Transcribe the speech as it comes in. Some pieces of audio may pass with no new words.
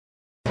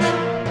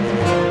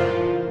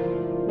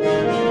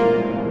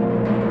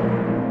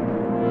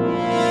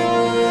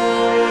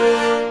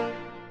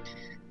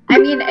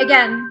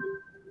again.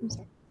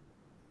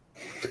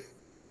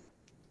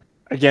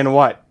 Again,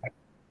 what?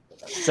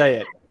 Say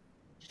it.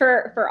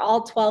 For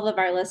all 12 of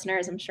our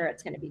listeners, I'm sure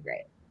it's going to be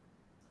great.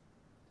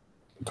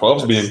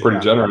 12's being pretty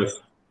generous.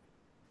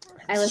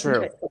 I listen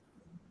to it.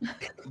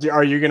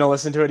 Are you going to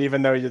listen to it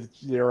even though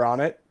you're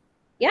on it?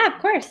 Yeah,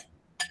 of course.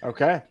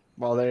 Okay.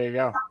 Well, there you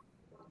go.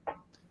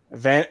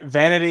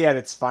 Vanity at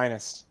its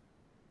finest.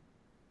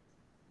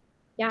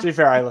 Yeah. To be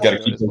fair, I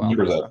listen to it as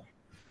well.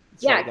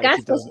 So. Yeah,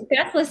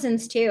 Gus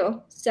listens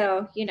too.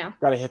 So, you know.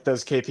 Got to hit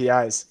those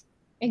KPIs.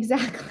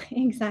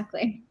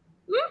 Exactly.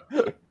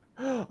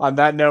 On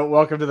that note,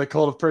 welcome to the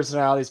Cult of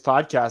Personalities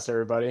podcast,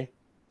 everybody.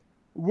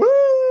 Woo!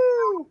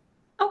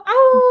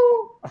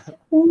 Oh!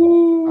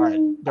 All right,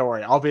 don't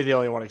worry. I'll be the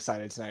only one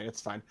excited tonight.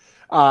 It's fine.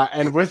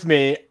 And with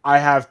me, I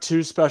have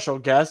two special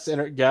guests.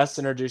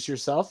 Introduce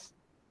yourself.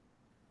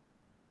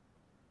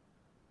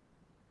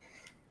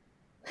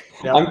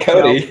 Yep, I'm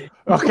Cody. Yep.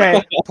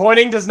 Okay,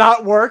 pointing does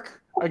not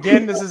work.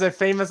 Again, this is a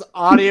famous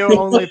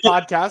audio-only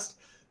podcast.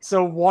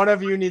 So one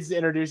of you needs to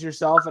introduce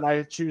yourself, and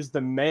I choose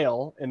the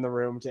male in the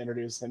room to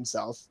introduce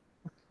himself.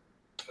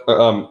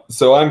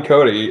 So I'm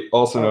Cody,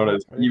 also known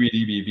as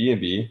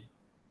EBDB.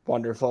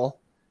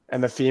 Wonderful.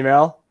 And the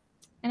female?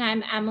 And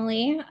I'm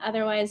Emily,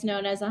 otherwise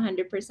known as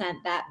 100%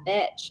 that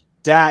bitch.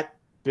 Dat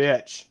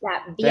bitch.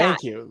 That bitch.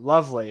 Thank you.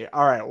 Lovely.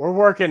 All right, we're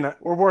working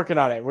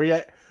on it. We're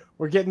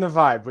getting the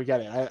vibe. We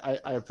get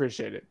it. I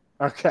appreciate it.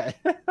 Okay.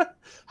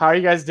 How are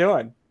you guys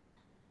doing?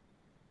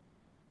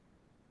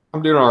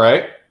 I'm doing all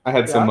right. I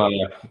had some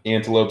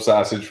antelope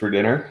sausage for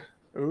dinner.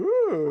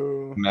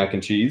 Ooh. Mac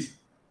and cheese.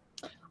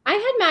 I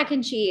had mac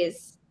and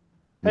cheese.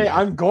 Hey,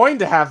 I'm going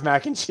to have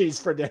mac and cheese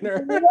for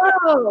dinner.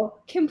 Whoa.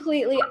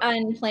 Completely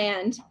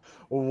unplanned.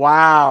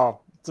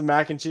 Wow. It's a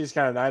mac and cheese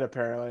kind of night,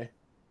 apparently.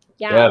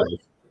 Yeah.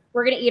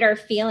 We're going to eat our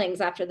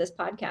feelings after this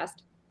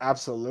podcast.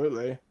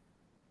 Absolutely.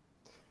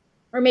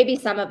 Or maybe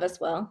some of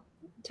us will.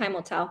 Time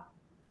will tell.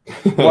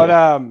 What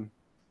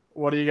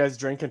are you guys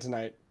drinking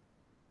tonight?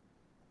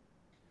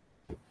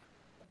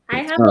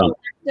 I have a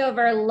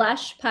leftover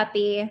Lush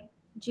Puppy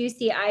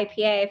juicy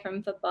IPA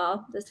from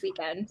football this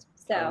weekend.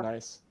 So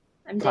nice.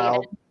 I'm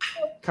digging it.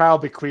 Kyle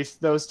bequeathed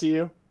those to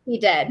you? He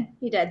did,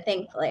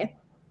 thankfully.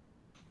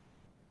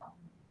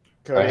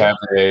 Cody. I have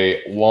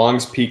a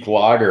Longs Peak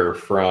Lager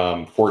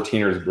from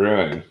 14ers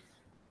Brewing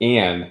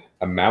and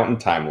a Mountain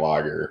Time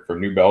Lager from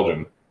New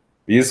Belgium.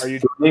 These from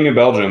New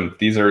Belgium,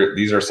 these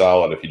are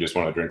solid if you just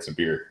want to drink some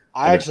beer.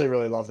 I actually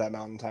really love that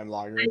Mountain Time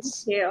Lager.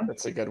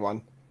 It's a good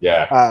one.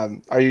 Yeah.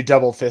 Are you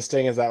double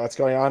fisting? Is that what's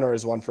going on, or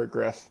is one for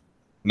Griff?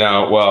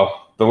 No,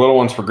 well, the little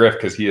one's for Griff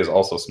because he is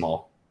also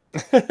small.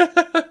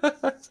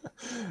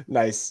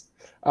 Nice.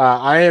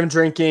 I am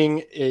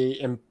drinking a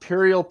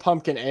Imperial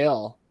Pumpkin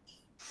Ale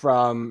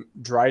from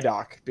Dry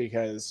Dock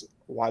because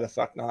why the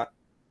fuck not?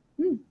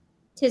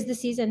 'Tis the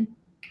season.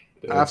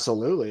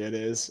 Absolutely, it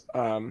is.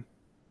 I'm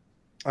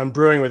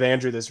brewing with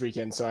Andrew this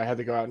weekend, so I had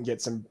to go out and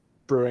get some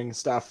brewing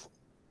stuff.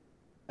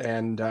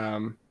 And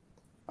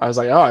I was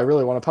like, oh, I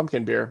really want a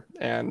pumpkin beer.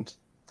 And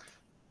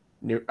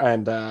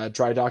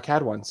Dry Dock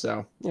had one,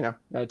 so,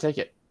 gotta take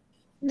it.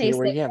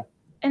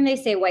 And they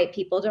say white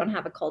people don't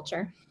have a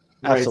culture.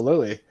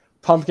 Absolutely.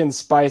 Pumpkin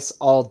spice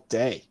all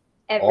day.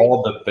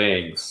 All the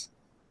things.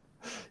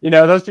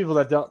 Those people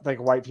that don't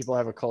think white people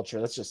have a culture,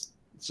 it's just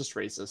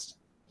racist.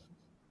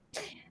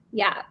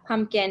 Yeah,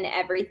 pumpkin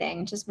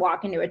everything. Just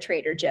walk into a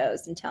Trader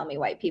Joe's and tell me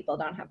white people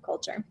don't have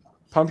culture.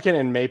 Pumpkin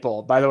and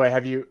maple. By the way,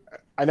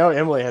 I know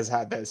Emily has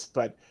had this,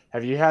 but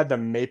have you had the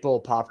maple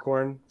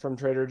popcorn from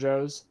Trader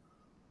Joe's?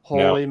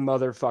 Holy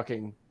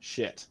motherfucking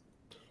shit.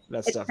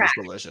 That stuff is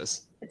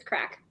delicious. It's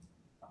crack.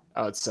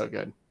 Oh, it's so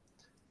good.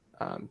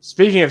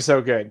 Speaking of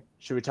so good,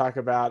 should we talk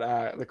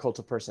about the Cult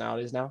of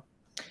Personalities now?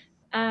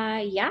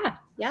 Yeah.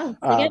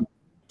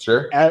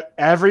 Sure.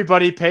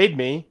 Everybody paid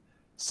me.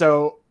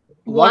 So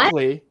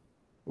luckily,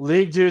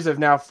 league dues have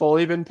now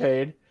fully been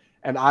paid,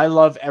 and I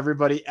love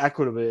everybody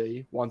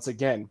equitably once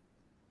again.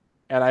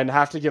 And I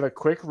have to give a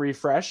quick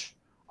refresh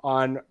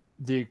on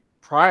the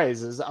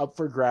prizes up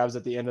for grabs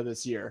at the end of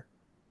this year.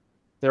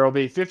 There will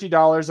be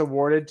 $50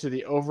 awarded to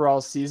the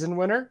overall season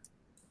winner.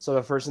 So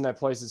the person that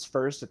places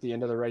first at the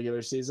end of the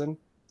regular season.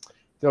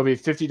 There'll be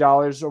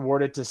 $50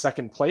 awarded to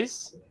second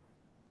place.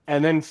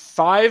 And then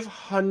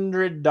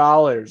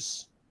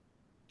 $500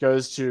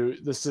 goes to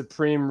the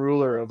supreme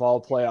ruler of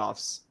all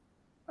playoffs,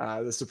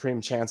 the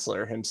supreme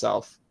chancellor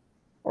himself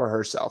or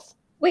herself.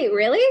 Wait,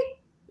 really?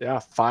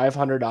 Yeah,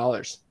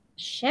 $500.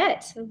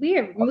 Shit, we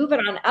are moving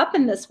on up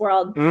in this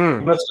world.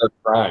 I'm gonna start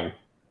crying.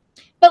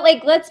 But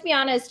let's be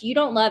honest, you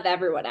don't love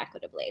everyone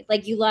equitably.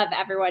 You love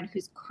everyone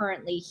who's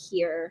currently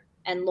here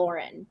and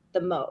Lauren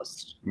the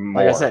most.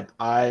 Like I said,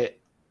 I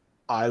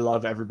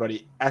love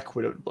everybody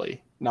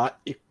equitably,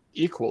 not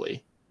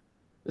equally.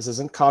 This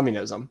isn't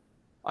communism.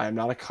 I am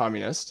not a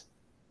communist.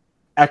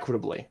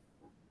 Equitably.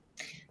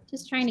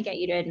 Just trying to get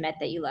you to admit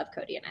that you love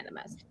Cody and I the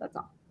most. That's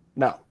all.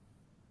 No.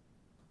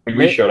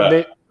 We showed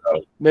up.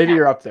 Maybe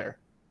you're up there.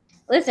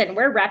 Listen,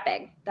 we're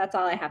repping. That's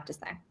all I have to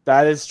say.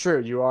 That is true.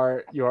 You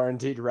are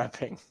indeed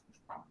repping.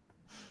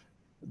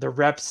 The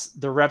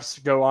reps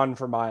go on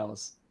for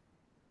miles.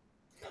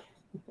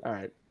 All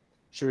right.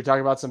 Should we talk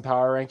about some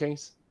power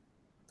rankings?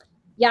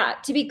 Yeah.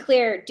 To be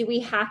clear, do we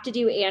have to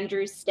do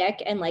Andrew's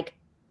stick and like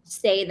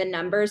say the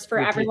numbers for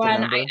Repeat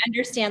everyone? I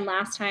understand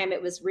last time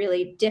it was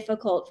really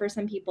difficult for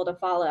some people to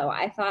follow.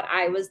 I thought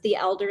I was the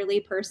elderly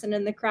person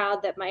in the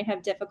crowd that might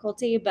have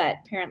difficulty, but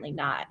apparently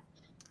not.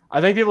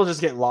 I think people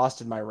just get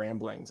lost in my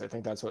ramblings. I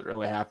think that's what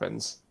really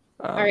happens.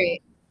 All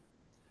right.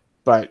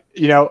 But,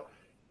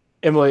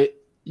 Emily,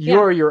 you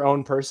are your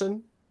own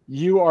person.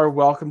 You are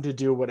welcome to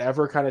do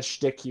whatever kind of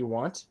shtick you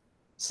want.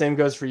 Same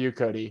goes for you,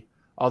 Cody.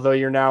 Although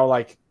you're now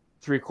like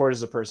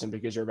 3/4 a person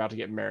because you're about to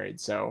get married.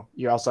 So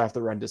you also have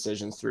to run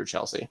decisions through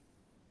Chelsea.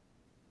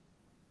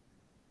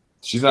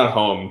 She's not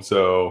home,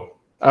 so.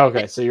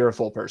 Okay, so you're a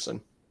full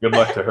person. Good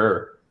luck to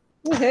her.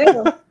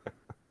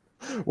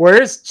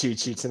 Where is Chi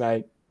Chi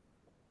tonight?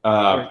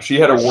 She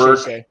had a work,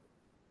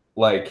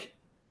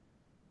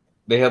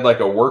 they had like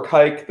a work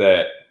hike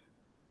that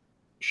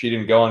she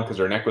didn't go on because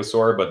her neck was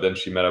sore, but then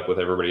she met up with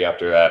everybody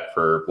after that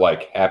for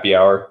like happy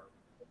hour.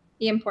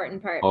 The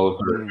important part. All of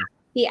her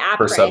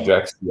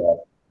subjects. Yeah,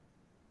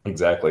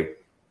 exactly.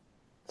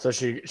 So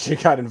she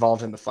got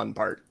involved in the fun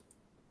part.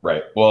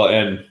 Right. Well,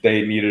 and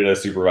they needed a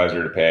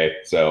supervisor to pay,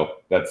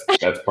 so that's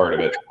part of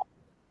it.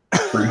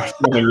 The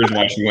only reason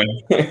why she went.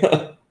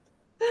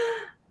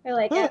 I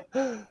like it.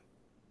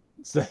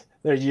 So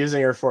they're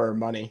using her for her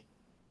money.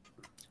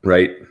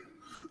 Right.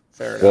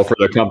 Fair enough. Well, for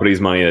the company's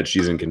money that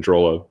she's in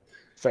control of.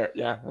 Fair.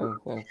 Yeah,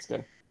 that's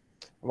good.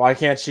 Why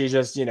can't she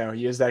just,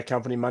 use that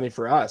company money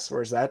for us?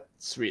 Where's that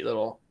sweet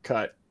little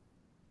cut?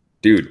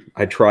 Dude,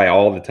 I try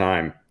all the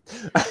time.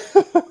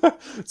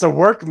 It's a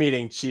work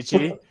meeting,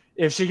 Chi-Chi.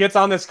 If she gets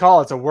on this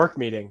call, it's a work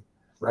meeting.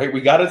 Right.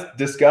 We got to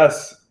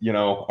discuss,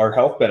 our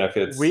health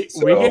benefits. We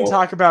can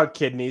talk about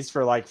kidneys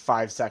for like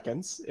 5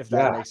 seconds if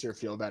that makes her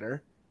feel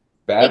better.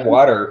 Bad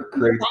water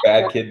creates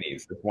bad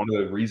kidneys. That's one of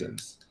the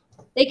reasons.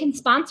 They can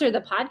sponsor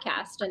the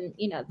podcast and,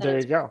 there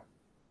you go.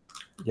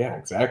 Yeah,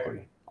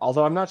 exactly.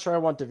 Although I'm not sure I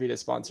want DaVita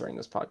sponsoring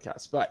this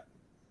podcast, but.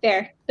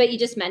 Fair. But you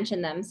just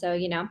mentioned them, so,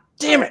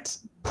 Damn it.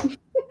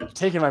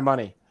 Taking my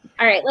money.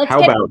 All right,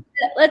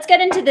 let's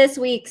get into this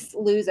week's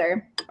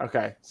loser.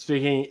 Okay.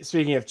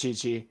 Speaking of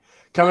Chi-Chi,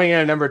 coming in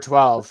at number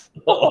 12.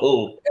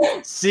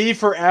 C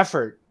for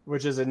Effort,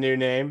 which is a new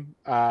name,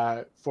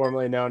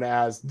 formerly known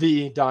as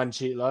the Don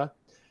Cheetla.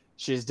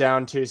 She's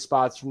down 2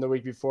 spots from the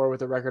week before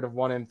with a record of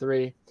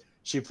 1-3.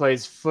 She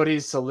plays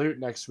Footy's Salute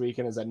next week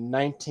and is a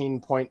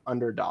 19-point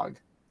underdog.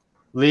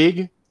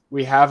 League,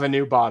 we have a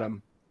new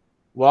bottom.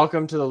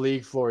 Welcome to the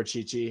league floor,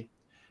 Chi-Chi.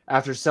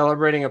 After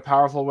celebrating a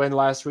powerful win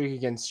last week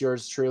against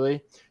yours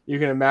truly, you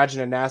can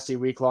imagine a nasty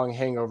week-long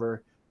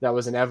hangover that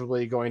was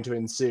inevitably going to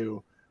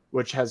ensue,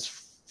 which has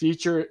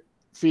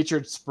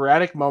featured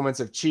sporadic moments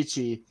of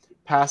Chi-Chi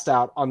passed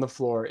out on the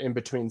floor in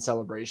between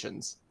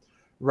celebrations.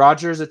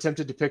 Rogers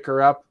attempted to pick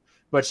her up,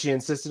 but she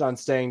insisted on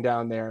staying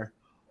down there.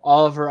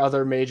 All of her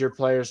other major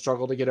players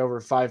struggled to get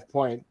over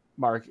 5-point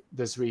mark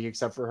this week,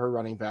 except for her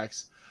running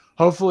backs.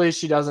 Hopefully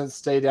she doesn't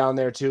stay down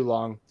there too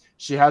long.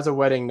 She has a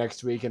wedding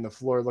next week, and the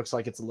floor looks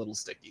like it's a little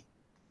sticky.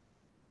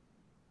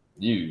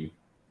 I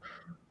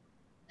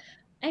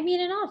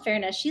mean, in all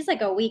fairness, she's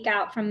like a week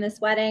out from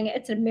this wedding.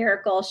 It's a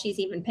miracle she's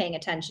even paying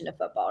attention to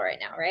football right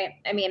now, right?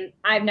 I mean,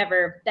 I've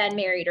never been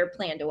married or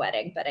planned a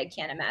wedding, but I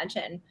can't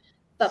imagine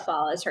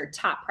football is her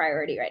top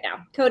priority right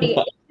now. Cody,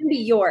 it can be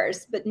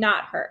yours, but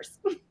not hers.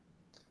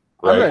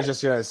 Right. I'm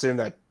just going to assume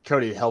that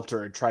Cody helped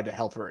her and tried to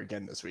help her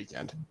again this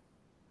weekend.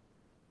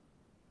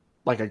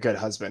 Like a good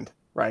husband,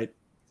 right?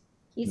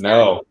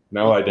 No,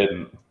 I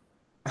didn't.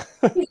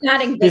 He's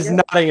nodding. He's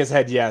nodding his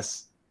head,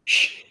 yes.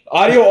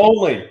 Audio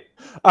only.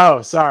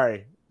 Oh,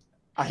 sorry.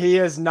 He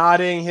is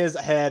nodding his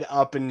head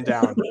up and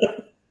down.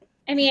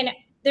 I mean,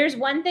 there's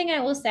one thing I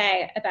will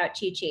say about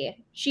Chi-Chi.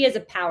 She is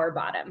a power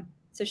bottom,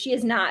 so she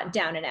is not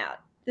down and out.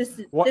 This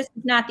is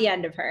not the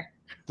end of her.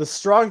 The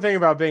strong thing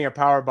about being a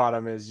power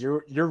bottom is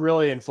you're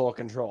really in full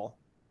control.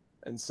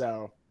 And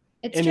so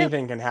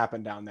anything can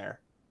happen down there.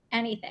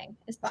 Anything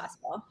is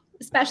possible,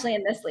 especially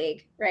in this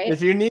league, right?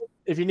 If you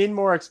need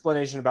more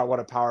explanation about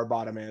what a power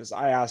bottom is,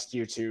 I asked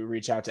you to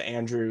reach out to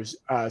Andrew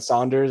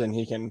Saunders, and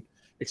he can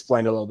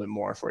explain a little bit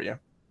more for you.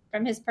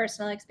 From his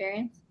personal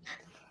experience?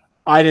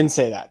 I didn't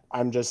say that.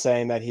 I'm just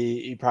saying that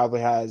he probably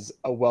has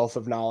a wealth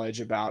of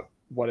knowledge about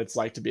what it's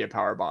like to be a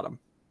power bottom.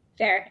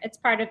 Fair. It's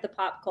part of the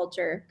pop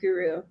culture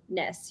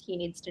guru-ness. He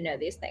needs to know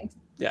these things.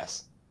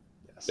 Yes.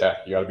 Yeah,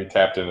 you got to be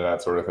tapped into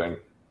that sort of thing.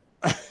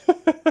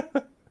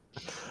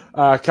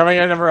 Coming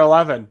in at number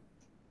 11.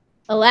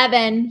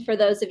 11, for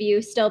those of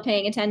you still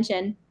paying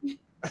attention.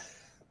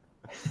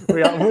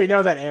 We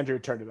know that Andrew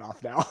turned it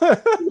off now.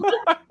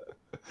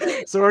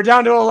 So we're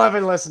down to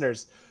 11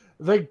 listeners.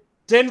 The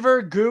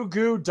Denver Goo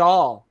Goo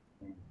Doll,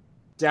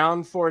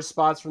 down 4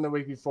 spots from the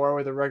week before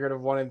with a record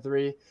of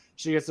 1-3.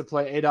 She gets to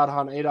play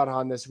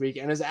Adon this week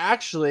and is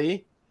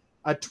actually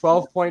a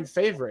 12-point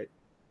favorite.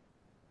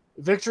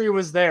 Victory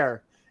was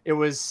there. It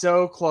was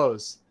so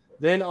close.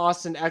 Then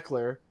Austin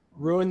Eckler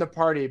ruined the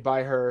party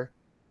by her,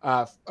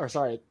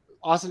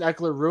 Austin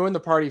Eckler ruined the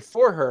party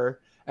for her,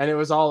 and it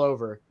was all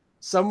over.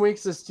 Some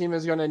weeks this team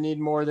is going to need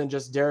more than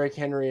just Derrick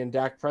Henry and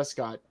Dak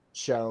Prescott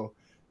show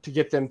to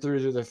get them through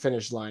to the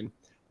finish line.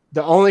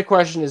 The only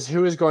question is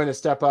who is going to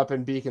step up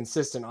and be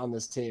consistent on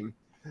this team.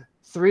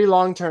 3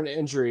 long-term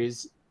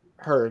injuries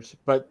hurt,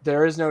 but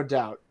there is no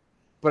doubt.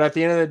 But at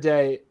the end of the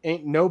day,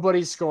 ain't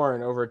nobody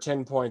scoring over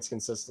 10 points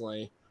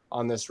consistently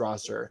on this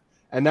roster.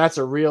 And that's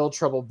a real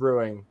trouble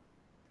brewing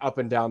up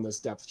and down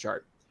this depth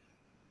chart.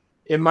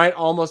 It might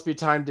almost be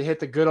time to hit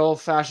the good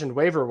old-fashioned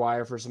waiver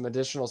wire for some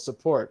additional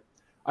support.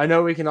 I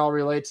know we can all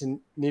relate to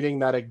needing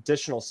that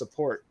additional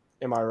support.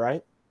 Am I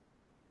right?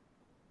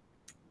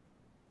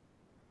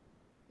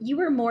 You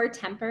were more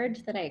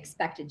tempered than I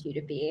expected you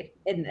to be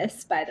in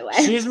this, by the way.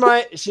 She's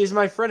my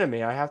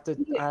frenemy. I have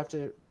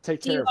to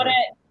take care of her.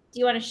 Do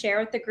you want to share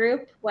with the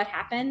group what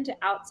happened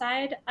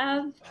outside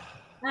of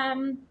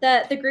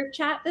the group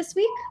chat this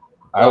week?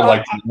 I would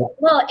like to know.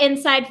 Well,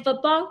 inside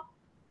football.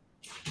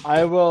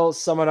 I will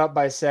sum it up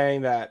by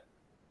saying that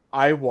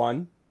I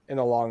won in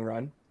the long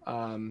run.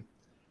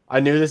 I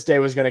knew this day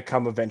was going to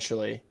come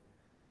eventually.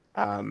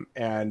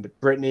 And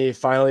Brittany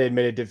finally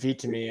admitted defeat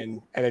to me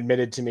and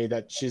admitted to me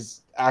that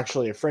she's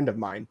actually a friend of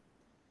mine.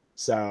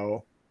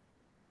 So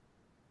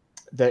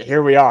that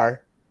here we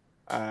are.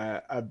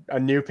 A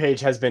new page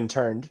has been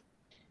turned,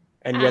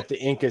 and yet the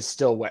ink is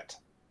still wet.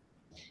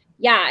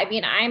 Yeah, I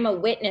mean, I'm a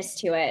witness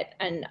to it,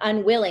 an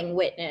unwilling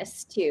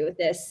witness to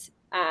this,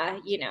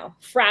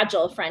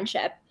 fragile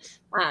friendship.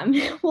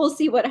 We'll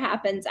see what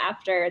happens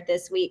after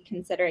this week,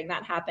 considering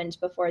that happened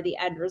before the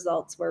end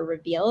results were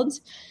revealed.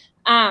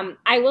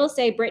 I will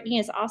say Brittany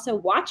is also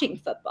watching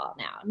football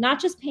now,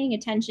 not just paying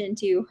attention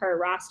to her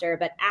roster,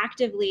 but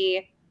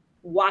actively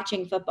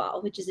watching football,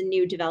 which is a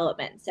new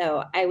development.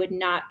 So I would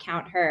not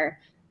count her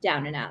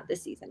down and out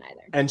this season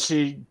either. And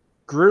she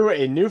grew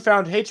a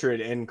newfound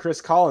hatred in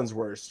Chris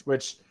Collinsworth,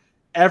 which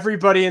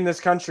everybody in this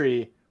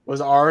country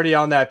was already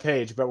on that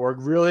page, but we're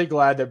really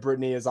glad that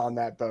Brittany is on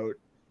that boat.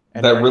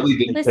 And that really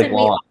didn't take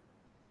long.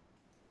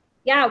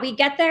 Yeah, we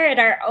get there at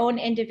our own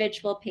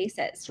individual paces,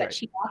 That's but right.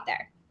 She got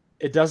there.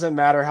 It doesn't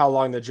matter how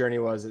long the journey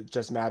was. It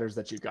just matters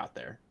that you got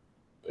there.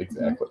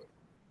 Exactly.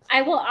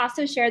 I will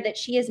also share that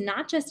she is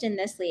not just in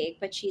this league,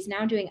 but she's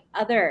now doing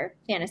other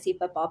fantasy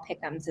football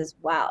pick'ems as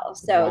well.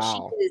 So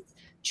Wow. She is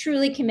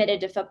truly committed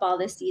to football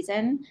this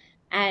season,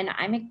 and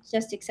I'm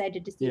just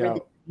excited to see where the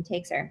team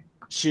takes her.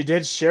 She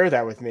did share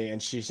that with me,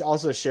 and she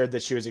also shared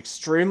that she was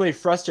extremely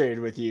frustrated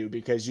with you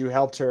because you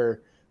helped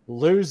her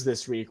lose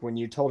this week when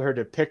you told her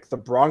to pick the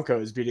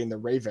Broncos beating the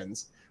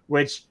Ravens,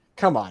 which,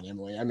 come on,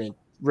 Emily. I mean,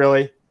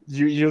 really?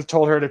 You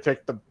told her to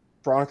pick the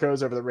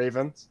Broncos over the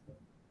Ravens?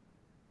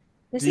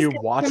 Do you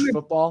watch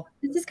football?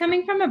 This is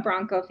coming from a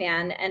Bronco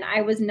fan, and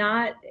I was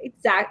not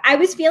I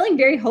was feeling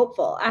very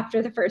hopeful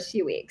after the first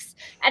few weeks,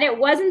 and it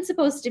wasn't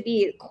supposed to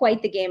be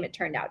quite the game it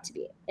turned out to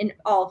be, in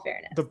all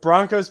fairness. The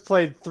Broncos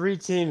played 3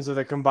 teams with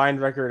a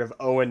combined record of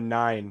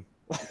 0-9.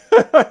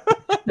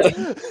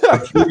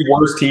 The 3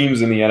 worst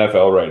teams in the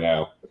NFL right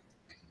now.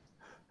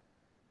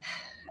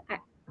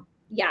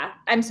 Yeah,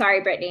 I'm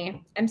sorry,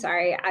 Brittany. I'm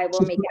sorry. I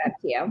will make it up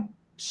to you.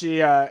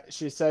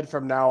 She said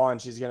from now on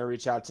she's going to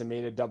reach out to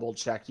me to double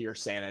check your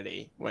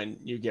sanity when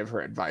you give her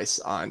advice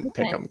on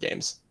pick'em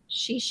games.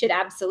 She should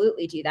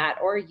absolutely do that,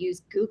 or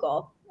use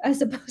Google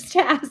as opposed to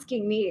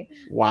asking me.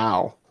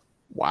 Wow.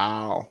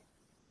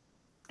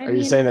 Are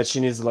you saying that she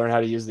needs to learn how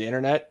to use the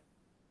internet?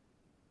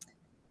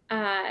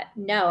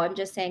 No, I'm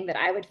just saying that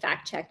I would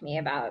fact check me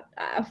about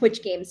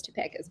which games to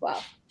pick as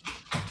well.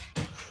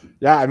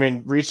 Yeah, I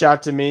mean, reach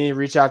out to me,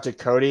 reach out to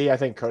Cody. I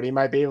think Cody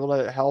might be able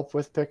to help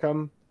with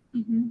pick'em.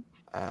 Mm-hmm.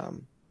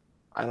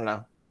 I don't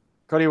know.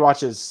 Cody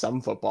watches some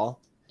football.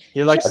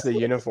 He likes the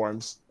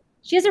uniforms.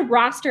 She has a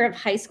roster of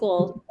high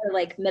school or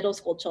like middle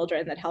school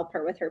children that help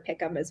her with her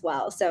pick'em as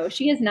well. So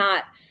she is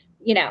not,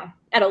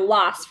 at a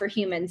loss for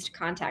humans to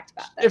contact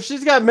about that. If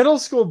she's got middle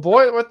school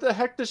boy, what the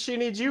heck does she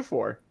need you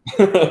for?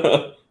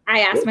 I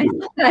ask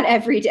myself that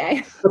every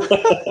day.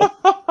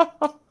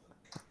 What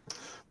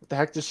the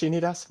heck does she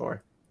need us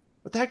for?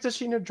 What the heck does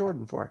she need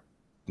Jordan for?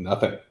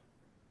 Nothing.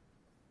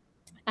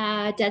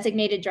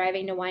 Designated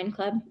driving to wine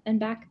club and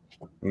back.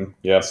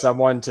 Yeah.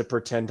 Someone to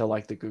pretend to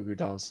like the Goo Goo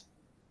Dolls.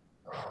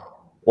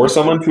 Or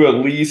someone to at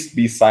least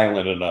be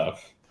silent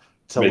enough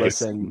to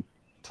listen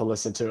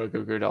to a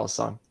Goo Goo Dolls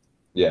song.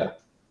 Yeah.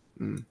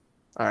 All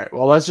right.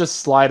 Well, let's just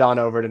slide on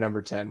over to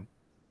number 10.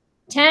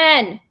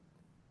 10.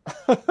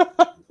 10.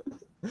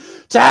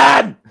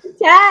 10.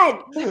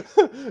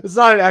 It's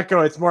not an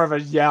echo. It's more of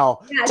a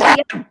yell. Yeah,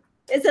 10.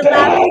 It's a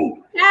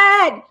loud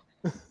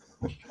 10.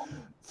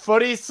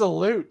 Footy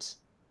salute.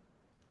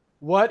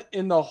 What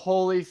in the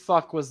holy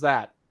fuck was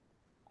that?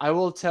 I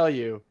will tell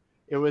you,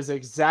 it was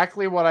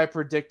exactly what I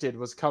predicted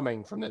was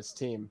coming from this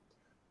team.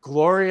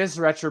 Glorious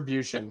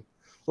retribution.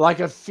 Like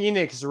a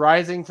phoenix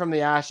rising from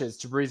the ashes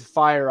to breathe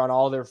fire on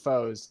all their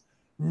foes.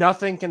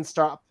 Nothing can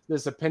stop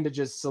this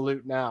appendage's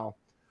salute now.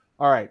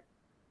 All right,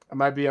 I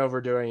might be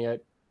overdoing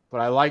it,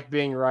 but I like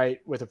being right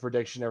with a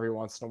prediction every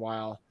once in a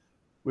while.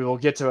 We will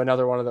get to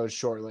another one of those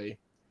shortly.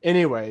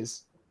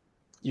 Anyways,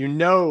 You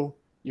know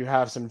you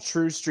have some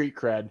true street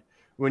cred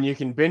when you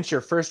can bench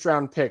your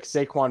first-round pick,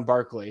 Saquon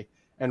Barkley,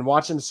 and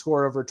watch him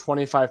score over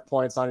 25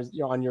 points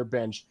on your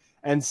bench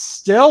and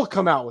still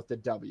come out with the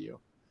W.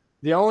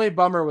 The only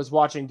bummer was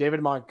watching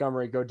David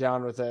Montgomery go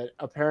down with an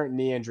apparent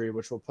knee injury,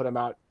 which will put him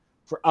out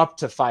for up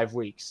to 5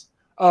 weeks.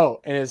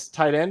 Oh, and his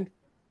tight end,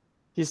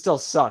 he still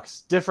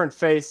sucks. Different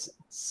face,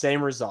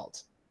 same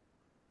result.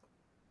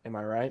 Am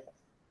I right?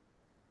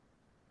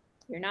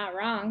 You're not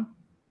wrong.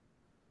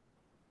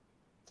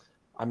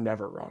 I'm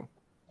never wrong.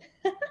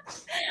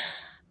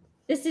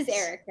 This is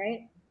Eric,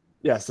 right?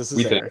 Yes, this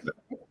is Eric.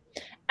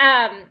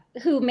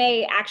 Who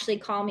may actually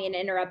call me and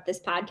interrupt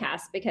this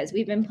podcast because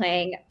we've been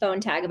playing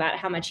phone tag about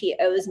how much he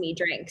owes me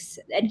drinks,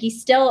 and he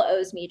still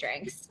owes me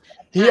drinks.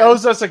 He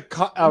owes us a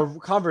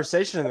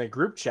conversation in the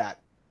group chat.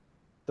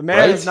 The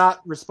man has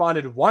not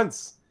responded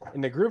once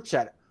in the group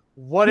chat.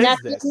 What is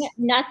this?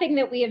 Nothing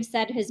that we have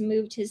said has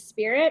moved his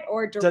spirit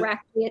or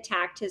directly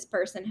attacked his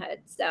personhood.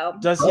 So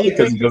does he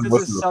think this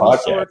is some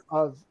sort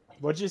of,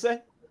 what'd you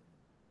say?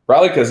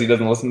 Probably because he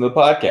doesn't listen to the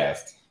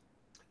podcast.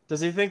 Does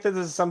he think that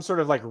this is some sort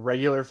of like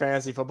regular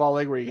fantasy football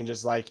league where you can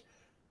just like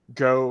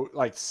go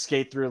like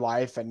skate through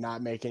life and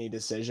not make any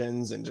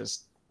decisions and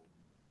just,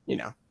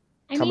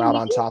 come out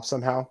on top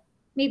somehow?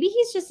 Maybe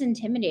he's just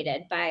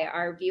intimidated by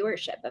our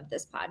viewership of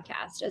this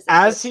podcast.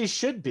 As he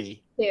should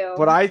be. Too.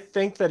 But I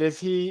think that if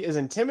he is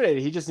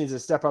intimidated, he just needs to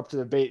step up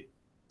to the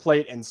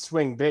plate and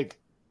swing big,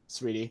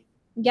 sweetie.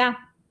 Yeah.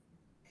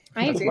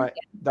 I agree with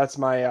you. That's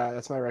my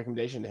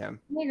recommendation to him.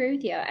 I agree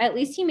with you. At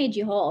least he made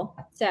you whole.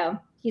 So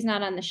he's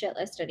not on the shit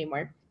list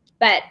anymore.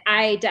 But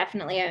I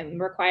definitely am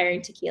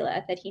requiring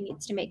tequila that he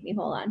needs to make me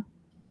whole on.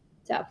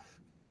 So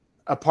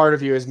a part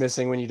of you is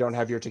missing when you don't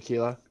have your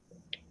tequila.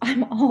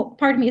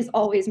 Part of me is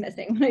always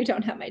missing when I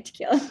don't have my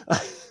tequila.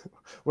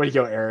 Way to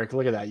go, Eric.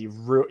 Look at that.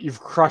 You've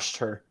crushed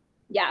her.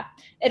 Yeah.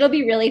 It'll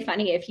be really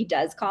funny if he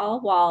does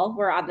call while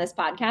we're on this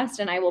podcast,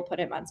 and I will put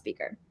him on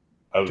speaker.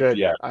 Oh, good.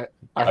 Yeah. I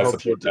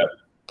hope you do. That.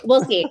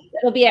 We'll see.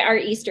 It'll be our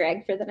Easter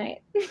egg for the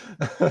night.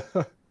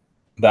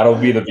 That'll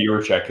be the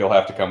viewer check. He'll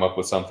have to come up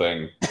with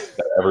something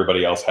that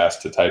everybody else has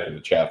to type in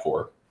the chat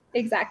for.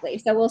 Exactly.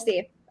 So we'll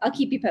see. I'll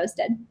keep you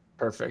posted.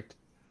 Perfect.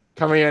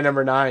 Coming in at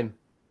number 9.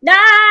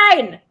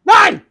 9!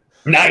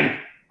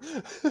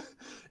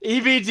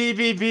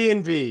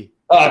 EBDBB&B.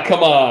 Oh,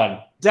 come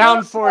on.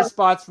 Down 4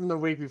 spots from the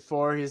week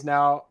before. He's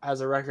now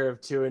has a record of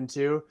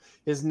 2-2.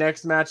 His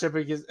next matchup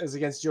is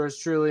against yours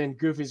truly and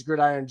Goofy's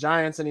Gridiron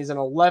Giants, and he's an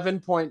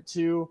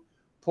 11.2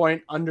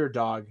 point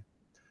underdog.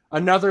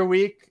 Another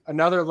week,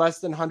 another less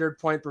than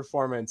 100-point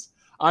performance.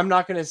 I'm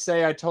not going to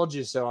say I told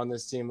you so on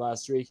this team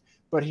last week,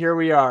 but here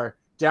we are,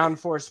 down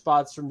 4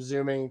 spots from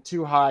zooming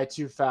too high,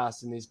 too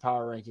fast in these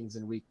power rankings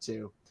in week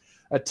 2.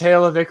 A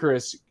tale of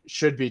Icarus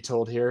should be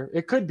told here.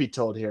 It could be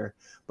told here,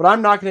 but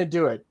I'm not going to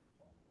do it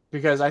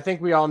because I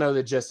think we all know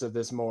the gist of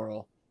this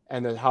moral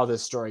and how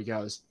this story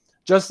goes.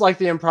 Just like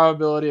the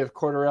improbability of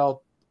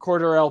Cordarrelle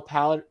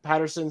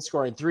Patterson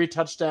scoring 3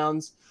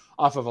 touchdowns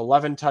off of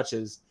 11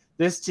 touches,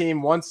 this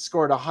team once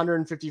scored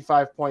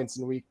 155 points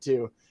in week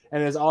 2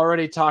 and is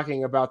already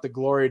talking about the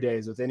glory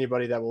days with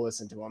anybody that will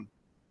listen to him.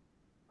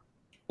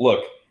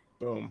 Look,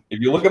 boom.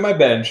 If you look at my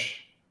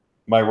bench,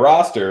 my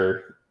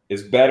roster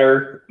is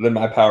better than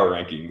my power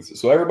rankings.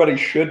 So everybody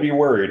should be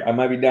worried. I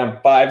might be down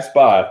 5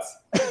 spots,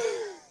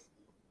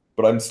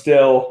 but I'm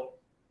still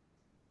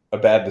a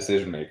bad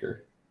decision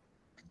maker.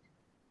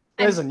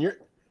 Listen, you're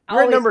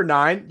at number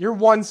 9. You're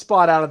 1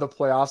 spot out of the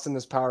playoffs in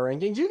this power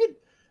rankings. You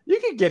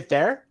could get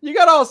there. You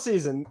got all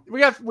season. We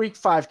got week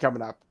 5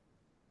 coming up.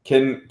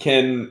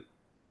 Can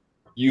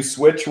you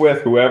switch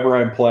with whoever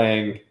I'm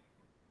playing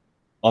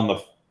on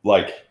the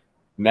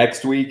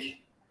next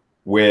week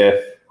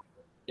with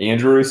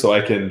Andrew so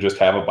I can just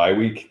have a bye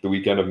week the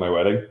weekend of my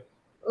wedding?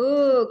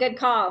 Ooh, good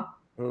call.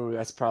 Ooh,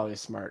 that's probably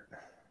smart.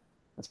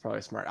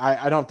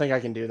 I don't think I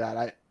can do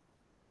that.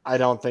 I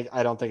don't think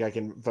I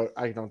can vote.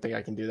 I don't think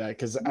I can do that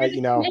because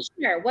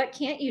Commissioner, what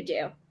can't you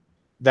do?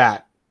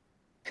 That.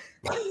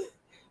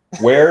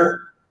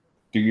 Where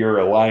do your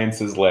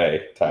alliances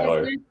lay,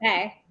 Tyler?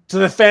 To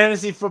the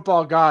fantasy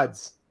football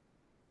gods.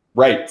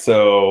 Right.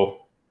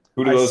 So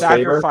who do those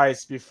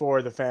sacrifice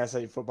before the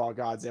fantasy football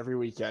gods every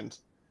weekend?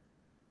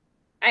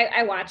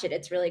 I watch it.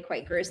 It's really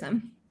quite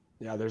gruesome.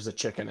 Yeah, there's a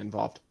chicken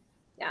involved.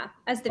 Yeah.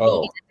 As the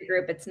vegan in the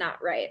group, it's not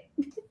right.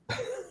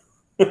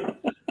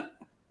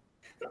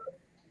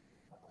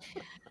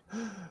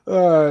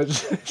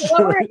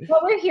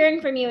 What we're hearing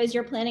from you is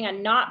you're planning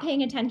on not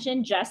paying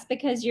attention just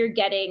because you're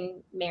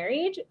getting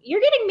married.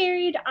 You're getting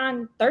married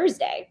on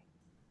Thursday.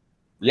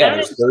 Yeah,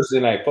 there's Thursday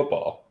night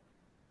football.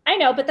 I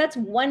know, but that's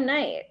one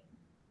night.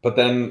 But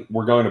then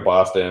we're going to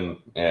Boston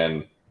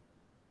and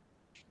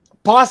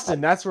Boston,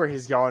 that's where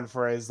he's going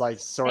for his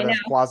sort of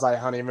quasi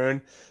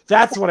honeymoon.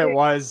 That's what it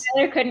was.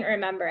 I couldn't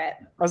remember it.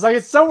 I was like,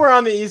 it's somewhere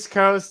on the East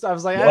Coast. I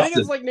was like, I think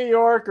it's New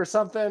York or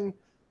something.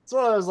 It's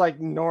one of those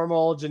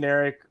normal,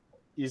 generic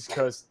East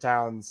Coast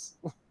towns.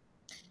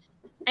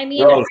 I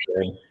mean,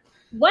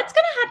 what's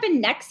going to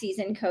happen next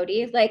season,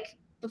 Cody?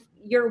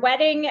 your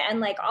wedding and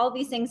like all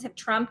these things have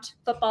trumped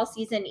football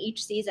season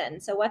each season.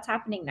 So what's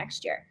happening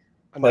next year?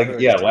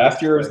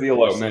 Last year was the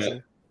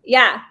elopement.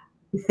 Yeah.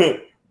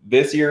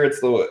 This year it's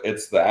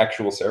the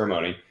actual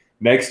ceremony.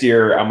 Next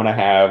year I'm gonna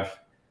have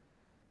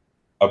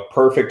a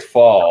perfect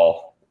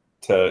fall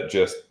to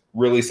just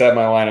really set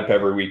my lineup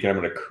every week, and I'm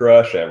gonna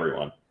crush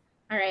everyone.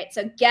 All right,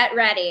 so get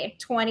ready,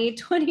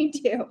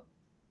 2022.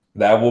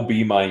 That will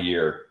be my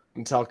year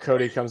until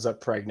Cody comes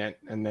up pregnant,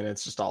 and then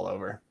it's just all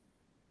over.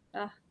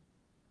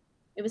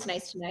 It was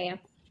nice to know you.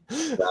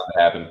 That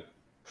happened.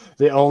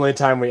 The only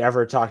time we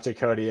ever talk to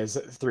Cody is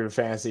through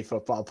fantasy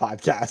football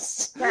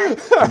podcasts.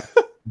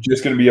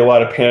 Just going to be a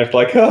lot of panic,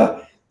 like,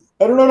 I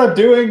don't know what I'm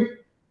doing.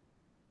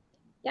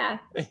 Yeah.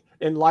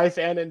 In life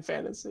and in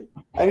fantasy.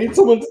 I need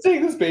someone to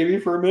take this baby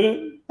for a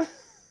minute.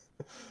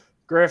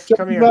 Griff,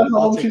 come here.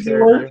 I'll take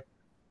care of you.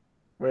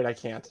 Wait, I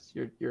can't.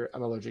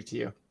 I'm allergic to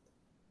you.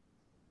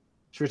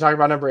 Should we talk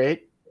about number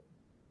 8?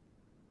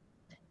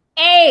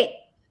 8.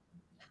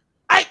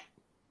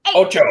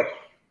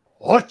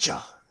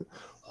 Ocho.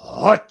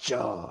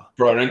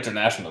 For our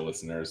international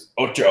listeners,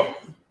 Ocho.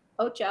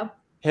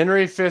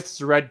 Henry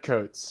Fifth's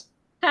Redcoats.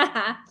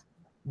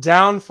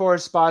 Down 4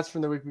 spots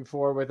from the week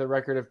before with a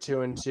record of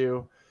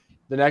 2-2.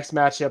 The next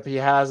matchup he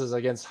has is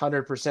against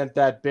 100%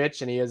 That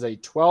Bitch, and he is a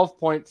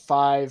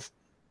 12.5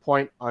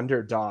 point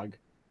underdog.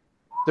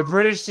 The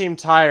British seem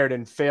tired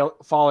and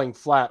falling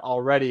flat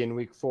already in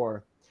week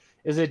 4.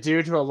 Is it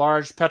due to a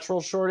large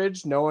petrol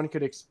shortage no one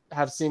could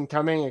have seen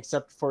coming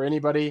except for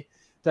anybody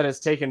that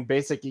has taken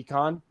basic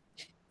econ?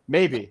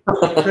 Maybe.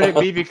 Could it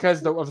be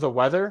because of the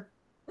weather?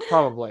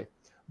 Probably.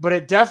 But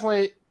it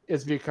definitely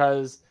is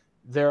because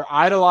their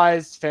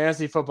idolized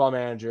fantasy football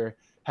manager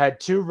had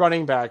 2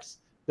 running backs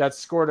that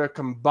scored a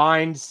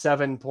combined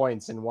 7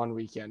 points in one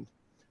weekend.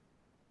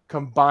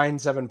 Combined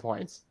 7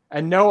 points.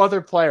 And no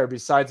other player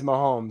besides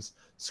Mahomes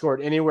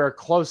scored anywhere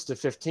close to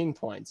 15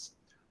 points.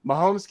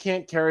 Mahomes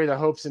can't carry the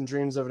hopes and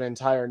dreams of an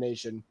entire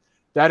nation.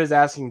 That is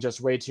asking just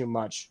way too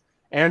much.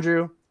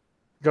 Andrew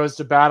goes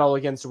to battle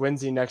against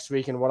Windsy next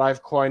week in what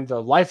I've coined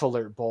the Life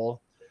Alert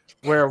Bowl,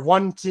 where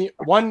one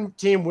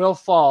team will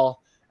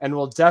fall and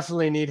will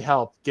definitely need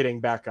help getting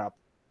back up.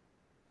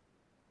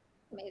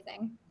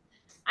 Amazing.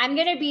 I'm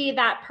going to be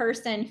that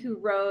person who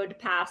rode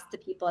past the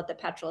people at the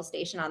petrol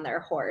station on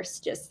their horse,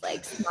 just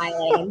like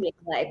smiling and being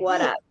like,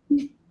 what up?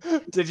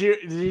 Did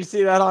you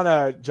see that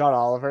on John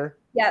Oliver?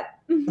 Yep.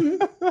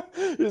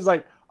 He was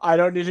like, I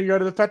don't need to go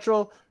to the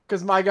petrol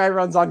because my guy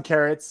runs on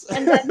carrots.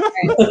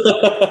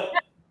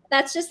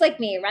 That's just like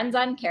me, runs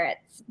on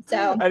carrots.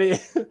 So and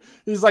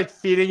he's like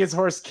feeding his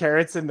horse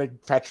carrots in the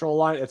petrol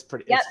line. It's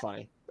pretty. Yep. It's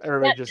funny.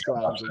 Everybody just go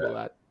out and do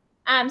that.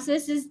 So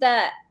this is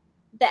the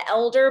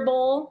Elder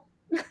Bowl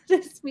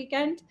this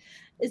weekend.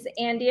 Is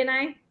Andy and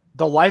I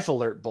the Life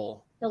Alert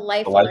Bowl. The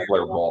Life Alert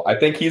Bowl. I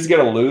think he's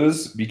gonna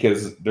lose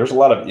because there's a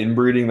lot of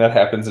inbreeding that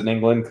happens in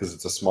England because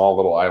it's a small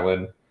little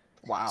island.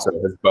 Wow. So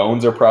his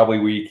bones are probably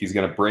weak. He's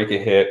gonna break a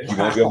hit. He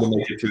won't be able to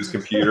make it to his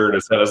computer to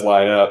set his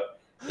lineup.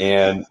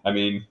 And I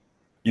mean,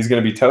 he's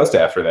gonna be toast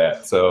after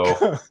that.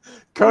 So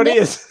Cody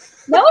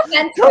is no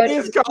offense. Cody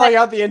is calling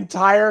out the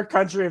entire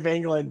country of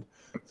England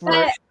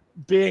for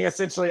being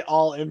essentially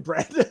all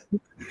inbred.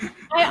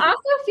 I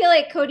also feel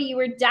like, Cody, you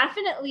were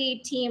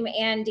definitely Team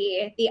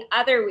Andy the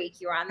other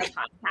week you were on the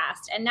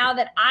podcast. And now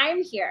that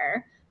I'm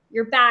here,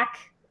 you're back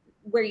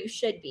where you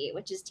should be,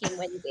 which is Team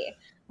Windsy.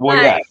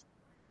 Well, yeah.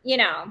 You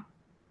know.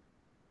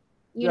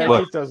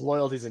 Keep those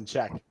loyalties in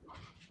check.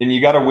 And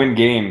you got to win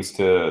games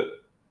to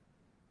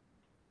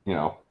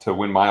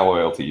win my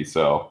loyalty.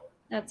 So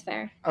that's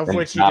fair. Of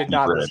which he did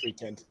not this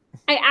weekend.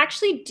 I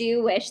actually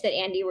do wish that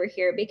Andy were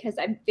here because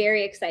I'm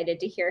very excited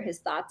to hear his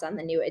thoughts on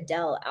the new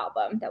Adele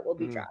album that will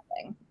be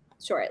dropping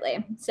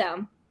shortly.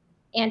 So,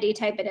 Andy,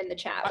 type it in the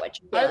chat what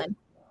you're feeling.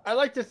 I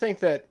like to think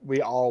that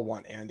we all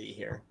want Andy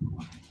here.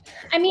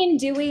 I mean,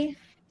 do we?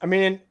 I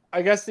mean,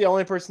 I guess the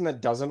only person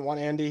that doesn't want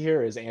Andy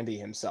here is Andy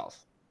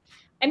himself.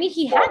 I mean,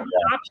 he had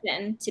the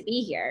option to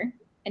be here,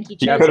 and he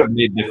chose. He could have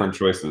made different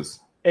choices.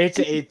 8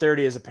 to 8:30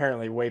 is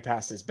apparently way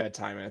past his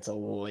bedtime, and it's a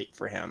little late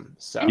for him.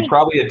 So he's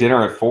probably at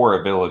dinner at 4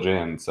 at Village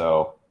Inn.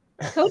 So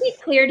Cody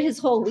cleared his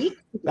whole week.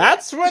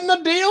 That's when the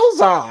deals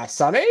are,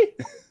 Sonny.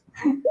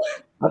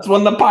 That's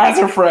when the pies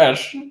are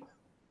fresh.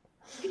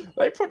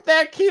 They put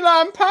that key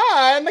lime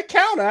pie on the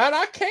counter, and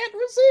I can't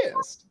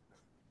resist.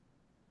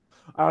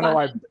 I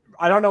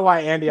don't know why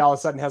Andy all of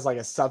a sudden has like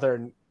a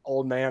southern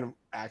old man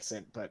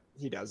accent, but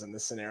he does in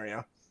this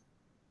scenario.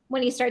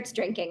 When he starts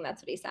drinking,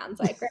 that's what he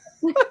sounds like.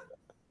 Right?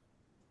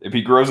 If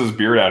he grows his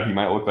beard out, he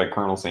might look like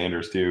Colonel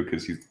Sanders too,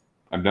 because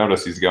I've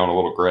noticed he's going a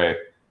little gray.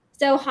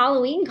 So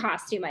Halloween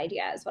costume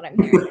idea is what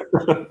I'm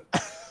hearing.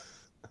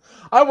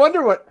 I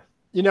wonder what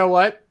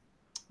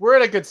we're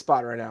at a good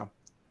spot right now.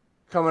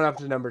 Coming up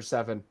to number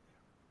 7.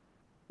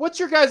 What's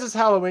your guys'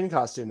 Halloween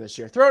costume this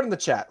year? Throw it in the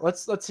chat.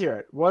 Let's hear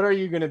it. What are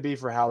you going to be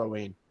for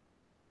Halloween?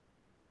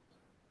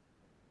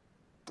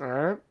 All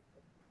right.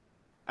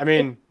 I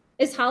mean,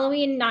 is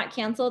Halloween not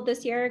canceled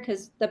this year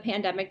because the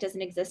pandemic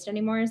doesn't exist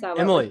anymore? Is that what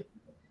Emily?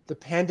 The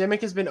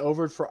pandemic has been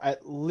over for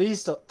at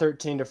least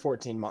 13 to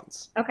 14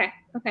 months. Okay.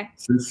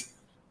 Since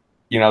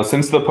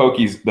the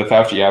Pokies, the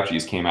Fauci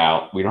ouchies came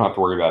out, we don't have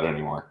to worry about it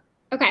anymore.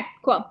 Okay,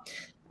 cool. All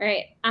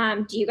right.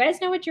 Do you guys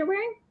know what you're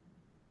wearing?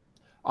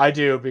 I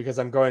do, because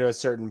I'm going to a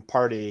certain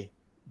party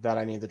that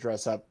I need to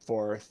dress up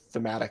for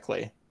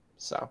thematically.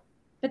 So.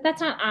 But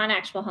that's not on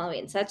actual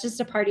Halloween. So that's just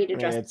a party to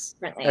dress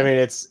differently. I mean,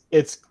 it's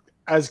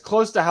as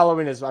close to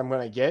Halloween as I'm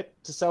going to get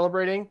to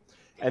celebrating.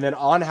 And then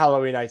on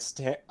Halloween, I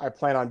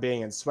plan on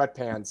being in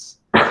sweatpants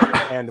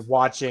and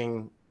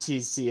watching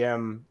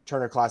TCM,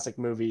 Turner Classic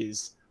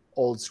Movies,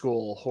 old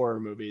school horror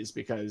movies,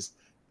 because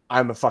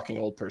I'm a fucking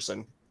old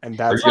person. And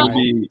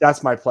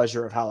that's my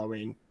pleasure of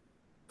Halloween.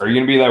 Are you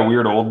going to be that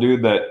weird old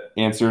dude that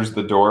answers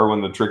the door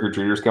when the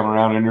trick-or-treaters come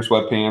around in your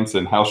sweatpants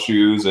and house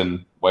shoes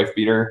and wife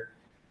beater?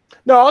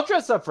 No, I'll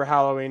dress up for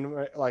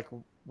Halloween, like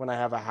when I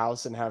have a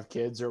house and have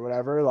kids or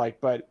whatever.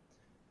 But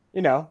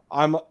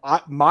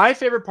my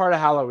favorite part of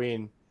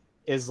Halloween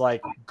is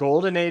like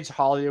Golden Age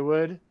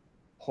Hollywood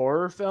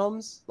horror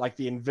films, like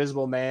The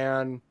Invisible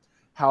Man,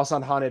 House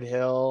on Haunted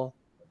Hill,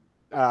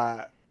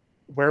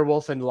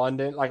 Werewolf in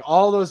London, like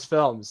all those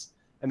films,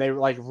 and they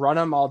like run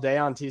them all day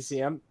on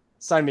TCM.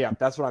 Sign me up.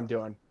 That's what I'm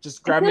doing.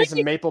 Just grab me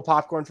some maple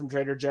popcorn from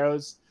Trader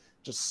Joe's,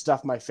 just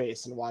stuff my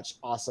face and watch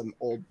awesome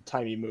old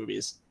timey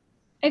movies.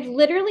 I've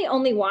literally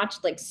only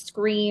watched like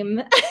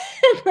Scream,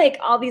 like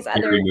all these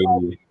other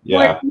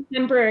more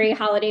contemporary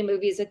holiday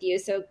movies with you.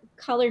 So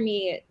color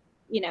me,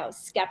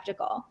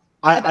 skeptical.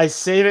 I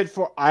save it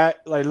for I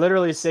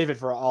literally save it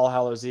for All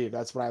Hallows Eve.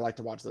 That's when I like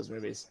to watch those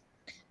movies.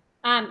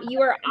 You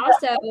were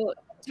also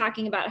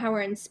talking about how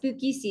we're in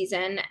spooky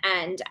season,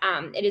 and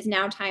it is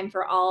now time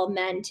for all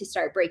men to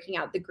start breaking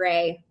out the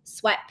gray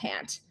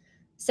sweatpant.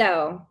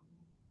 So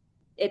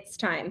it's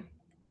time.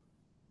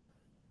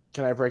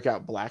 Can I break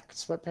out black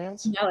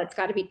sweatpants? No, it's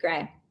got to be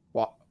gray.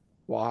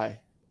 Why?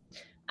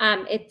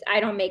 I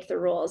don't make the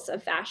rules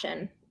of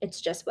fashion.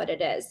 It's just what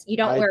it is. You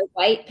don't wear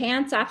white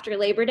pants after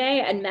Labor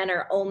Day, and men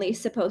are only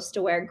supposed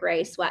to wear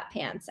gray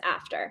sweatpants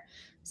after.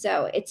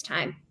 So it's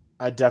time.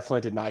 I definitely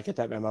did not get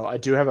that memo. I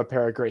do have a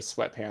pair of gray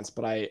sweatpants,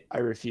 but I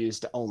refuse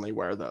to only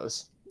wear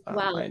those.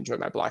 I enjoy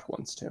my black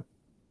ones too.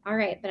 All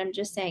right, but I'm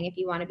just saying, if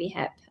you want to be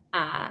hip,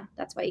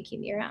 that's why you keep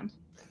me around.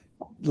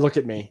 Look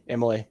at me,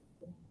 Emily.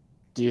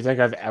 Do you think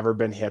I've ever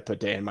been hip a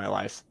day in my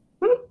life?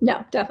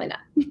 No, definitely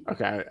not.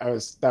 Okay,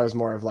 that was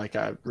more of like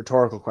a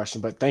rhetorical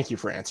question, but thank you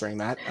for answering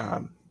that.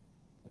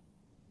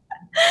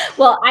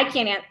 Well, I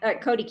can't answer.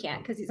 Cody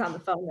can't because he's on the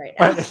phone right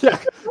now. Yeah,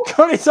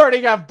 Cody's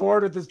already got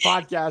bored with this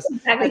podcast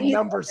at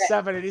number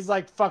 7, and he's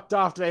like fucked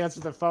off to answer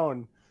the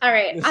phone. All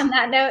right. On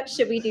that note,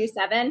 should we do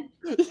 7?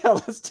 Yeah,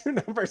 let's do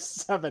number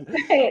 7.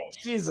 Right.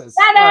 Jesus.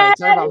 7! All right,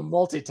 talk about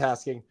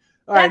multitasking.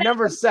 All right,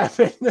 number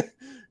 7,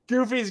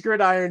 Goofy's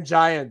Gridiron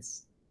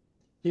Giants.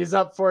 He's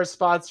up 4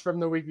 spots from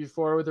the week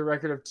before with a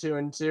record of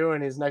 2-2,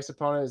 and his next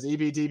opponent is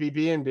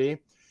EBDBB&B.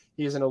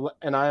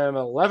 And I am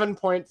an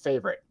 11-point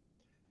favorite.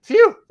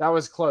 Phew, that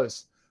was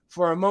close.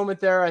 For a moment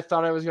there, I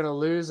thought I was going to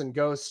lose and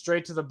go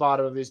straight to the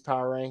bottom of these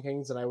power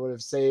rankings, and I would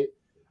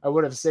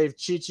have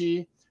saved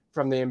Chi-Chi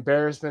from the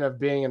embarrassment of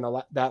being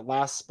in that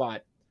last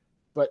spot.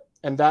 But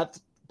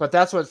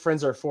that's what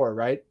friends are for,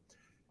 right?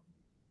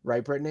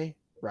 Right, Brittany?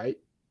 Right?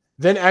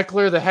 Then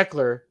Eckler the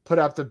Heckler put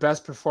up the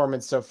best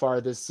performance so far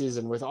this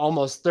season with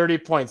almost 30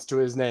 points to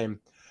his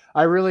name.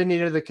 I really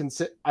needed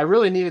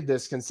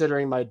this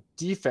considering my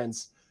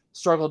defense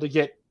struggled to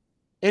get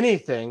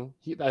anything.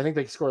 I think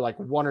they scored like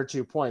 1 or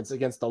 2 points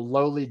against the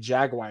lowly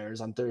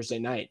Jaguars on Thursday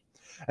night.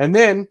 And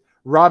then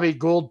Robbie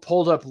Gould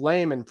pulled up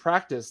lame in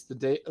practice the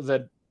day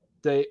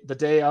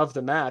of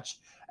the match,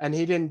 and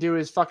he didn't do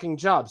his fucking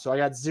job. So I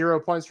got 0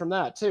 points from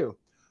that too.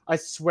 I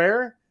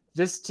swear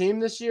this team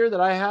this year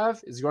that I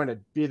have is going to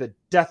be the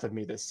death of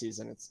me this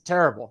season. It's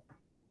terrible.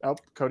 Oh,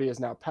 Cody is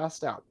now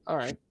passed out. All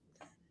right.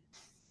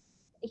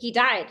 He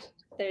died.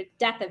 The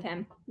death of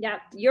him. Yeah.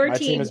 My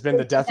team has been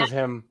the death of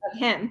him.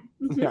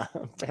 Yeah,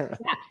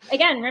 apparently. Yeah.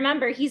 Again,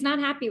 remember, he's not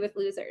happy with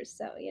losers.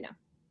 So,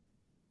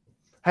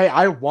 Hey,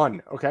 I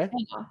won. Okay.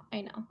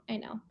 I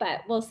know.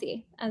 But we'll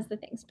see as the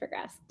things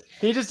progress.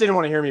 He just didn't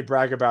want to hear me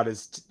brag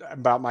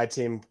about my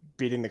team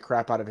beating the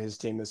crap out of his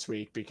team this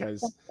week,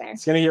 because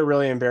it's going to get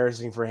really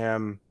embarrassing for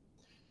him.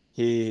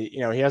 He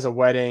has a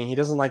wedding. He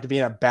doesn't like to be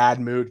in a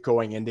bad mood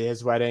going into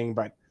his wedding,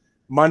 but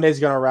Monday's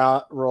going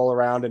to roll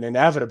around, and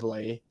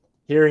inevitably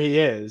here he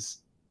is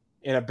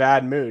in a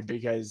bad mood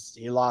because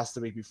he lost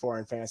the week before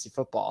in fantasy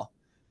football.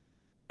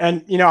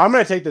 And, I'm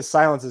going to take this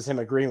silence as him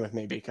agreeing with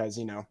me because,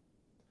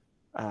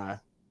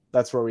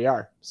 that's where we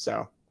are.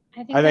 So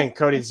I think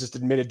Cody's just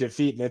admitted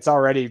defeat, and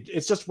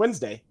it's just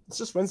Wednesday. It's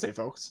just Wednesday,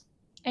 folks.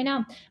 I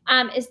know.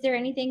 Is there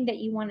anything that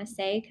you want to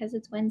say because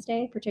it's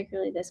Wednesday,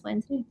 particularly this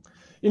Wednesday?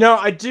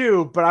 I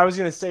do, but I was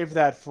going to save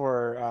that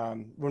for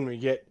when we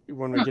get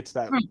to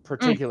that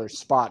particular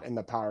spot in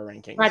the power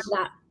rankings.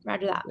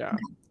 Roger that. Yeah.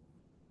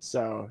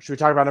 So should we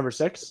talk about number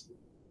 6?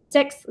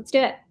 6. Let's do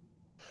it.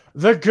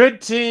 The good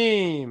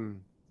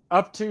team,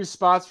 up 2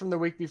 spots from the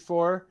week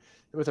before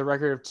with a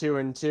record of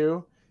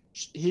 2-2.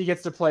 He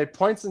gets to play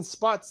Points and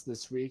Spots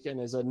this week and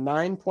is a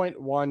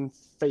 9.1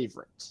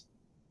 favorite.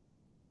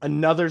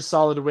 Another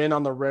solid win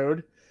on the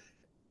road.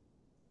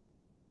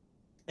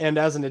 And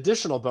as an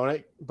additional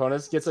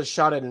bonus, gets a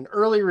shot at an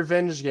early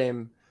revenge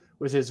game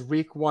with his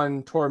week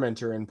 1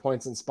 tormentor in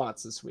Points and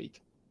Spots this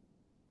week.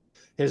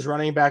 His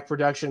running back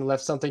production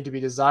left something to be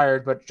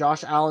desired, but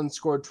Josh Allen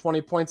scored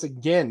 20 points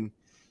again,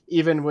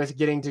 even with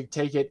getting to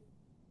take it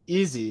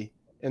easy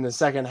in the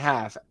second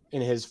half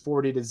in his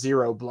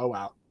 40-0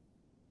 blowout.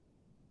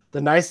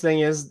 The nice thing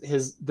is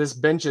this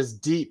bench is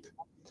deep,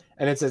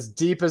 and it's as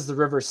deep as the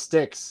river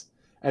Styx,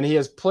 and he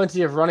has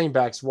plenty of running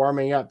backs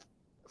warming up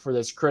for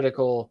this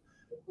critical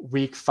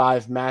Week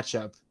 5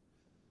 matchup.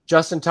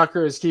 Justin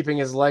Tucker is keeping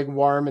his leg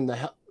warm in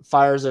the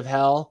fires of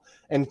hell,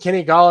 and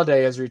Kenny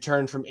Golladay has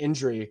returned from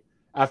injury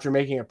after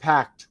making a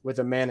pact with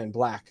a man in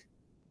black.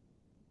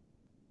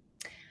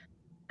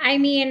 I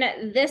mean,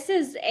 this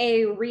is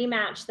a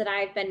rematch that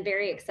I've been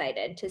very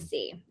excited to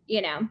see,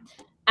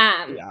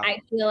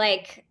 I feel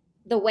like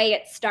the way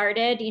it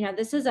started,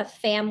 this is a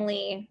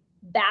family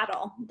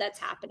battle that's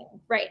happening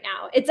right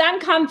now. It's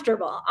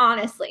uncomfortable,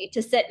 honestly,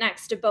 to sit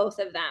next to both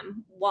of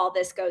them while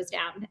this goes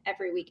down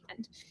every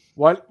weekend.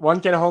 One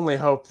can only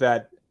hope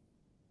that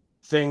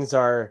things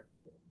are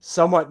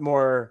somewhat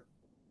more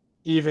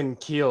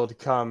even-keeled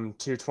come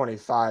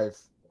 2:25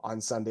 on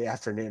Sunday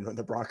afternoon when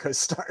the Broncos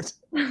start.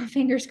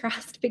 Fingers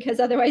crossed, because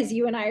otherwise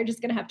you and I are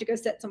just going to have to go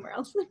sit somewhere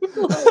else.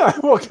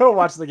 We'll go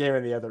watch the game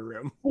in the other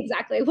room.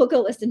 Exactly. We'll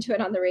go listen to it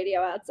on the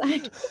radio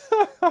outside.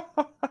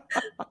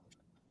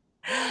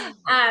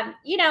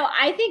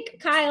 I think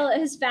Kyle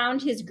has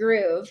found his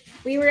groove.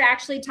 We were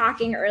actually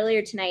talking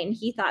earlier tonight, and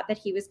he thought that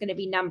he was going to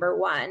be number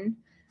 1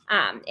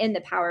 in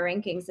the power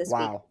rankings this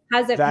week.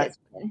 How's it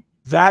been?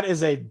 That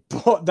is a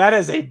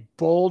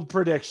bold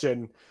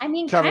prediction. I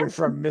mean, coming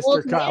from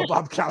Mr. Kyle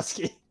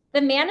Bobkowski.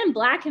 The man in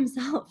black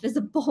himself is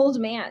a bold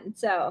man,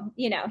 so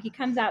he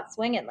comes out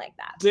swinging like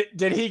that.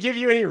 Did he give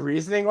you any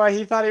reasoning why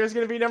he thought he was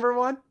going to be number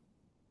 1?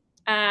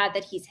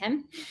 That he's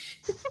him.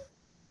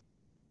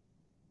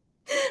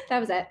 That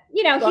was it.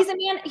 He's a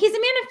man. He's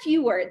a man of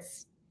few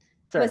words.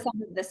 Fair. With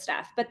some of this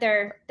stuff, but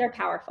they're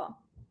powerful.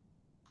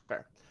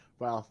 Fair.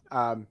 Well,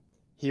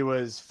 he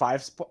was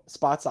 5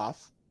 spots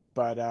off.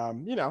 But,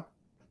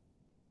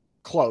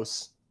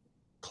 close.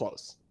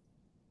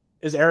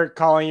 Is Eric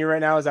calling you right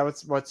now? Is that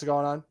what's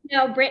going on?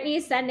 No,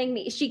 Brittany's sending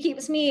me. She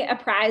keeps me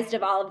apprised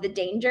of all of the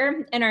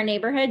danger in our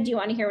neighborhood. Do you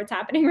want to hear what's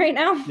happening right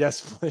now?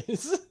 Yes,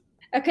 please.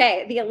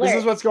 Okay, the alert. This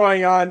is what's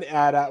going on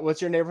at,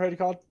 what's your neighborhood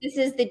called? This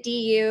is the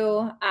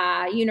DU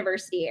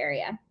University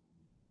area.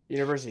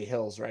 University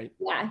Hills, right?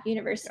 Yeah,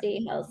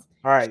 University Hills.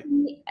 All right.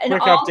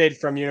 Quick update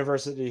from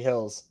University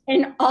Hills.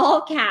 In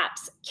all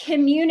caps,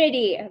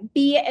 community,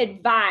 be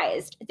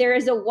advised. There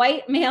is a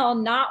white male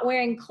not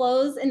wearing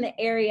clothes in the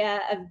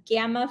area of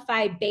Gamma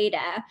Phi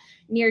Beta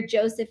near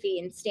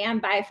Josephine.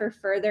 Stand by for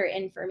further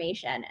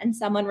information. And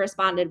someone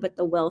responded with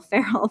the Will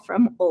Ferrell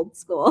from Old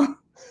School.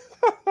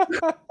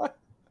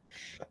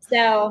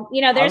 So,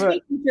 there's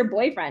my future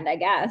boyfriend, I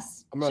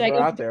guess. I'm going to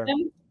go out there.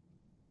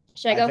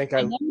 Should I go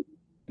find him?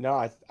 No,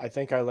 I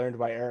think I learned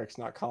why Eric's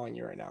not calling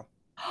you right now.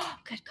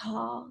 Good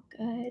call.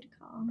 Good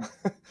call.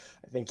 I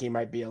think he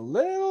might be a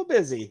little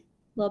busy.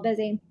 A little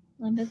busy.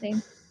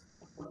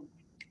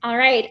 All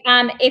right.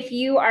 If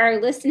you are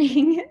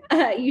listening,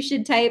 you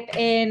should type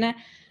in.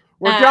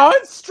 We're going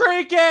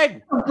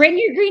streaking. Bring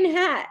your green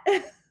hat.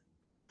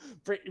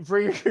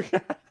 Bring your green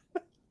hat.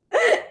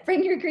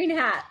 Bring your green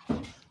hat.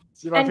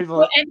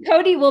 And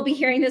Cody will be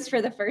hearing this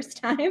for the first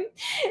time.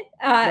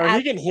 No,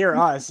 he can hear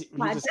us. He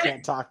just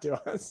can't talk to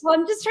us. Well,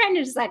 I'm just trying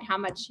to decide how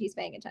much he's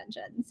paying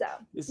attention. So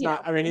it's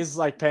not. I mean, he's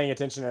like paying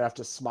attention enough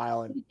to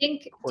smile. And do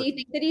you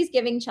think that he's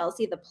giving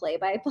Chelsea the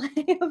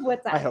play-by-play of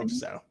what's happening? I hope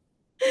so.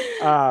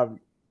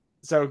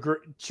 So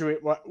should we,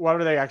 what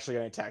are they actually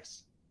going to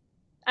text?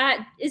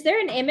 Is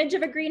there an image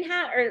of a green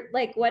hat, or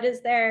like what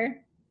is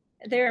their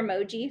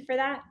emoji for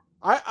that?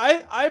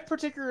 I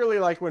particularly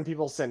like when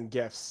people send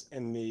gifts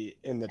in the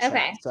chat.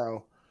 Okay.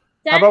 So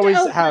how about we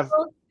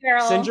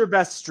send your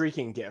best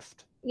streaking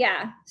gift?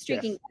 Yeah,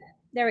 streaking gift.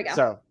 There we go.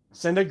 So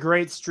send a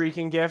great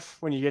streaking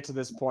gift when you get to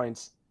this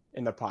point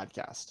in the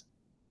podcast.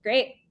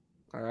 Great.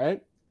 All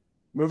right.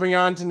 Moving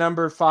on to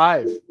number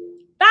 5.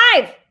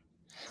 5.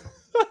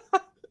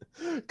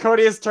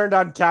 Cody has turned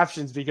on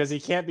captions because he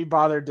can't be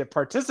bothered to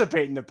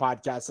participate in the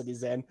podcast that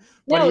he's in,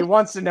 but he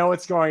wants to know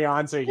what's going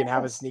on so he can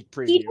have a sneak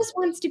preview. He just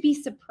wants to be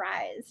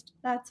surprised.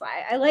 That's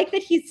why. I like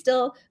that he's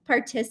still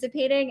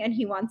participating and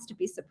he wants to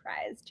be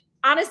surprised.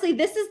 Honestly,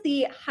 this is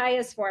the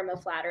highest form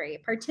of flattery,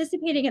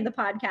 participating in the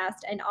podcast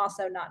and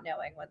also not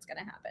knowing what's going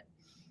to happen.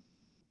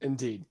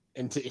 Indeed.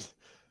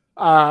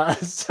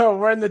 So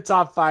we're in the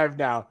top 5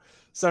 now.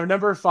 So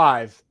number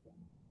 5.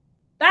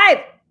 5.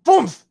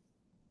 Boom.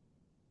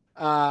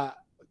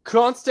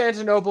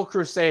 Constantinople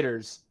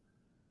Crusaders.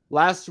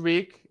 Last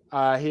week,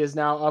 he is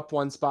now up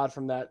 1 spot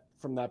from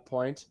that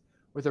point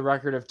with a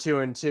record of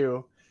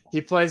 2-2.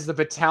 He plays the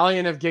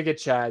Battalion of Giga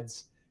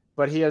Chads,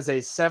 but he is a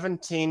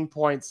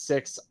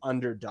 17.6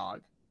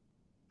 underdog.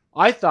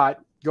 I thought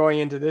going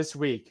into this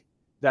week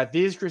that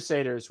these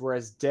Crusaders were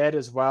as dead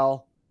as,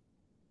 well,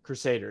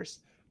 Crusaders.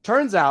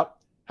 Turns out,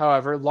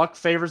 however, luck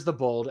favors the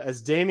bold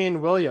as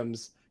Damian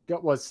Williams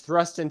was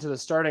thrust into the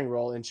starting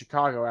role in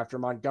Chicago after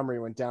Montgomery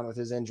went down with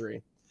his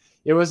injury.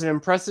 It was an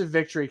impressive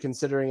victory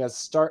considering, as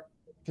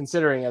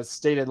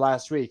stated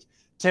last week,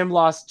 Tim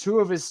lost 2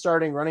 of his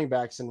starting running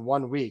backs in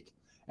 1 week.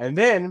 And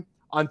then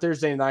on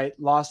Thursday night,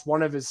 lost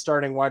one of his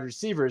starting wide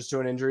receivers to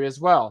an injury as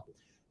well.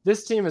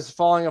 This team is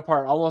falling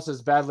apart almost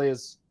as badly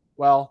as,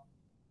 well,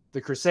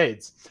 the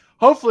Crusades.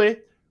 Hopefully,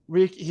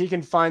 he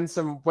can find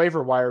some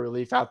waiver wire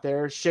relief out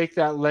there. Shake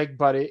that leg,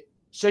 buddy,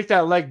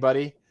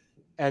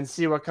 and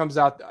see what comes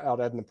out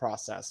in the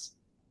process.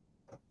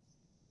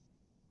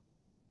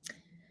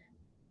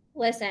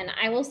 Listen,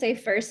 I will say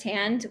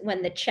firsthand,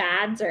 when the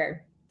Chads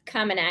are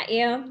coming at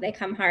you, they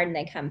come hard and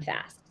they come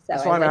fast. So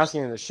that's why I'm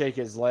asking him to shake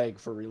his leg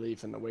for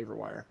relief in the waiver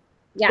wire.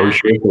 Yeah. Are you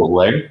shaking the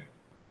leg?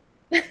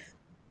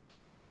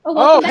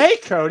 Oh, hey,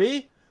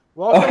 Cody.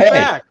 Welcome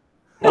back.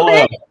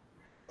 Hello.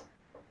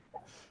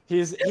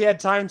 He had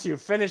time to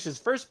finish his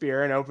first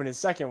beer and open his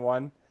second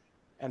one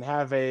and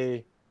have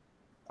I'm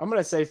going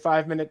to say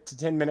 5-minute to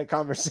 10-minute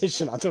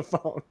conversation on the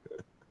phone.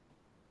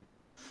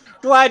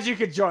 Glad you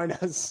could join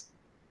us.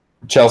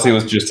 Chelsea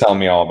was just telling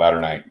me all about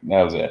her night.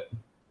 That was it.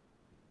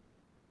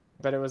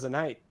 But it was a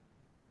night.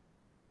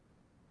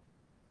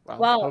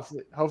 Well,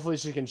 hopefully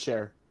she can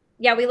share.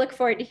 Yeah, we look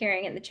forward to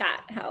hearing in the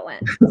chat how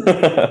it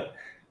went.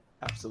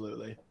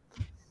 Absolutely.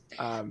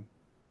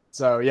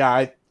 So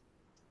yeah,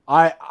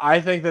 I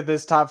think that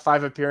this top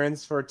 5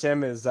 appearance for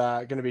Tim is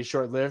going to be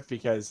short-lived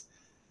because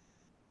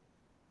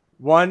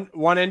one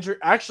injury.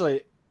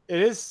 Actually,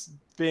 it is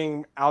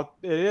being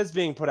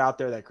put out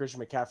there that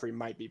Christian McCaffrey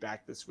might be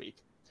back this week,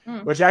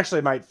 which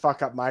actually might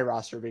fuck up my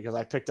roster because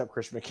I picked up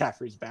Christian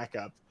McCaffrey's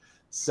backup.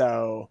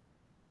 So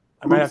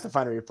I might have to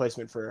find a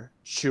replacement for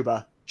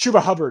Chuba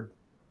Hubbard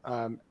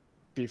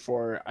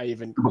before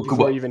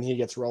even he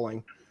gets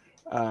rolling.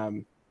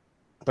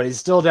 But he's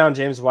still down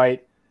James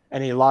White,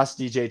 and he lost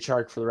DJ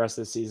Chark for the rest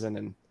of the season,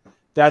 and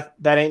that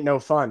ain't no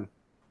fun.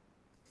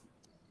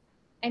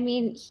 I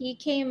mean, he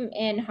came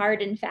in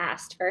hard and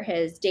fast for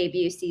his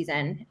debut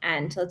season,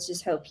 and let's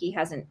just hope he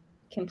hasn't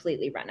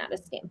completely run out of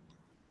steam.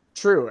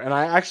 True, and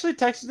I actually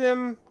texted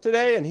him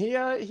today, and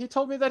he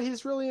told me that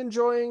he's really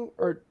enjoying,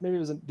 or maybe it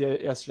was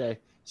yesterday,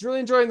 he's really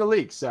enjoying the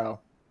league. So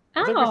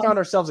I think we found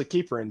ourselves a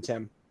keeper in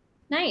Tim.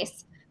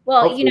 Nice.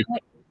 Well, hopefully.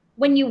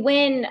 When you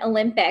win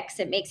Olympics,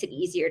 it makes it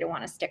easier to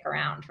want to stick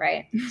around,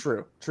 right?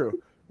 True.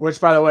 Which,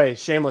 by the way,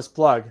 shameless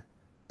plug,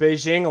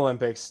 Beijing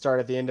Olympics start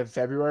at the end of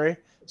February.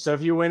 So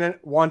if you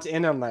want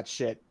in on that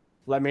shit,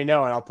 let me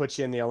know and I'll put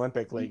you in the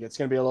Olympic League. It's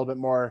going to be a little bit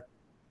more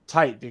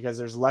tight because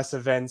there's less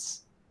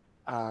events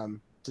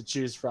to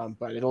choose from,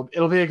 but it'll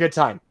be a good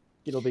time.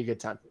 It'll be a good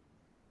time.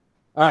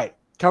 All right,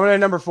 coming in at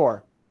number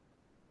 4.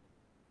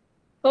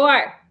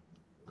 4.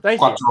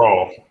 Thank you.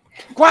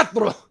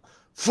 Quattro.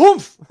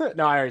 Foof.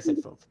 No, I already said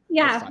foof.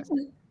 Yeah,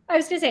 I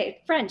was going to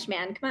say French,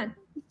 man. Come on.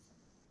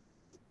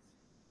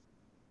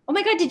 Oh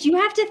my God, did you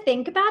have to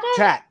think about it?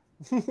 Cat.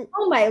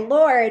 Oh my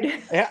Lord.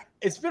 Yeah,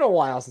 it's been a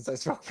while since I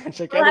spoke French.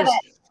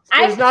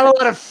 There's not a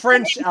lot of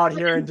French out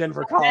here in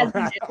Denver,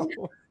 Colorado.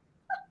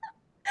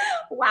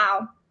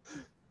 Wow.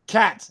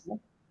 Cat.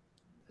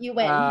 You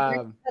win.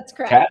 That's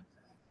correct.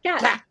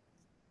 Cat.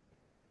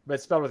 But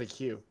it's spelled with a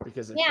Q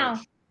because it's Meow.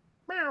 French.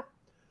 Meow.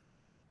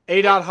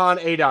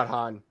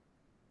 A.Han.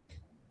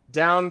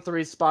 Down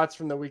 3 spots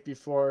from the week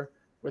before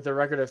with a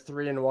record of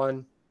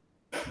 3-1.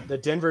 The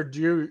Denver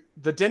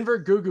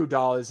Goo Goo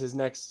Doll is his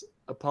next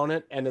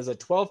opponent and is a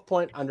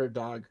 12-point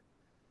underdog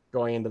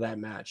going into that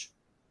match.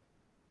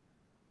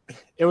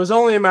 It was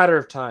only a matter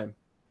of time.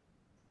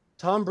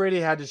 Tom Brady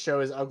had to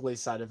show his ugly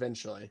side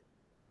eventually.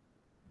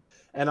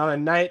 And on a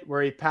night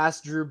where he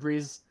passed Drew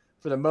Brees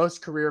for the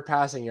most career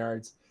passing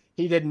yards,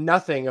 he did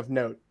nothing of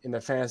note in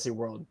the fantasy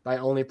world by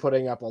only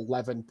putting up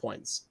 11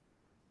 points.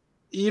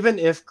 Even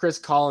if Chris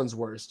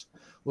Collinsworth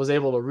was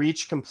able to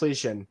reach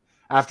completion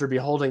after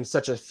beholding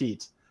such a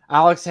feat,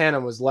 Alex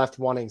Hannum was left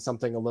wanting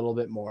something a little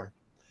bit more.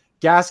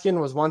 Gaskin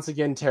was once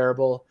again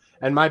terrible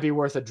and might be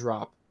worth a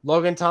drop.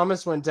 Logan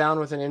Thomas went down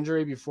with an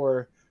injury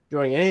before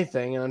doing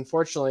anything, and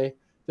unfortunately,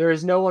 there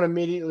is no one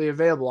immediately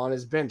available on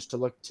his bench to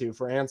look to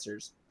for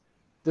answers.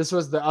 This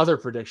was the other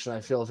prediction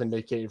I feel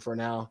vindicated for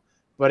now,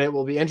 but it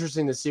will be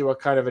interesting to see what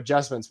kind of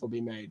adjustments will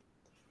be made.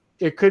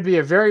 It could be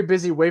a very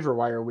busy waiver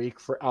wire week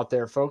for out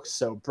there, folks,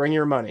 so bring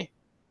your money.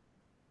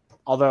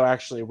 Although,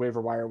 actually,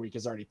 waiver wire week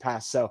has already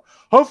passed, so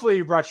hopefully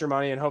you brought your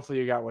money and hopefully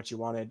you got what you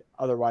wanted.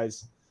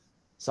 Otherwise,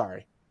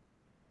 sorry.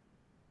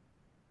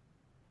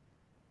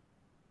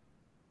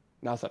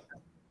 Nothing.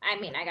 I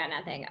mean, I got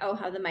nothing. Oh,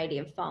 how the mighty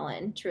have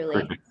fallen,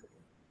 truly.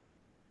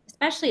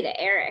 Especially to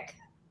Eric.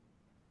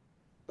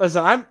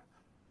 Listen, I'm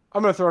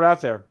going to throw it out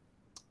there.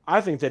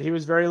 I think that he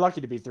was very lucky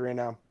to be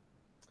 3-0.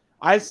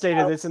 I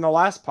stated this in the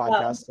last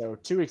podcast, so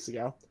 2 weeks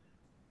ago.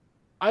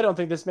 I don't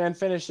think this man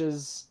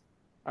finishes.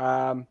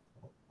 I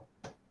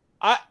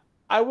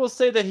will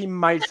say that he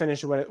might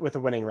finish with a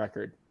winning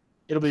record.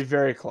 It'll be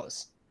very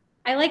close.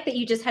 I like that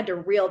you just had to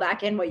reel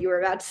back in what you were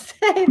about to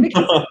say.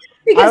 Because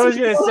I was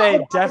going to say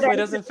definitely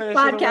doesn't finish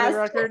with a winning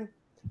record,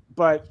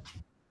 but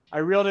I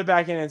reeled it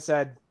back in and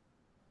said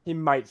he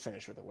might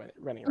finish with a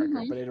winning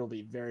record, but it'll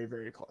be very,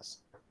 very close.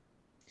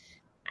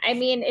 I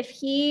mean, if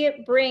he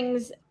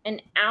brings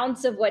an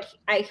ounce of what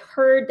I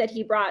heard that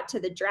he brought to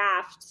the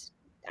draft,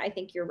 I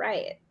think you're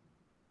right.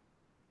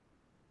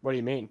 What do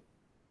you mean?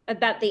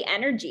 About the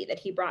energy that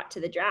he brought to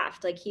the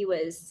draft. Like he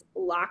was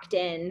locked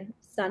in,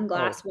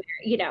 sunglass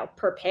wear,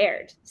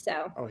 prepared.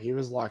 So. Oh, he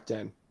was locked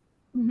in.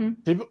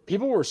 Mm-hmm.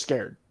 People were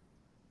scared.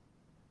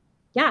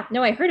 Yeah,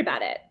 no, I heard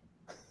about it.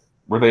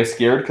 Were they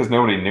scared because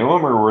nobody knew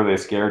him, or were they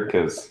scared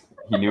because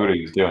he knew what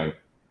he was doing?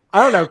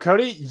 I don't know,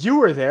 Cody. You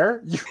were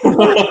there.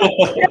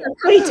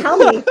 Cody, tell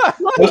me.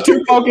 Those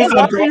two focused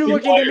on Why are you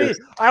looking at me?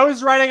 I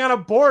was writing on a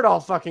board all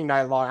fucking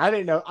night long. I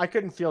didn't know. I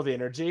couldn't feel the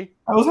energy.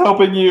 I was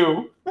helping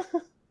you.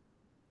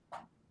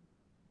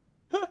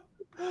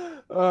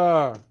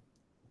 But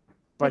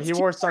he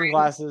wore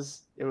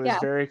sunglasses. It was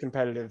very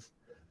competitive.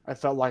 I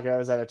felt like I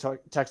was at a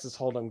Texas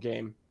Hold'em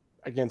game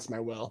against my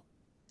will.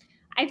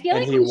 I feel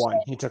like he won.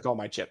 He took all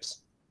my chips.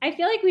 I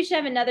feel like we should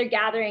have another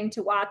gathering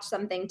to watch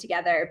something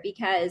together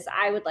because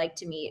I would like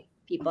to meet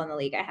people in the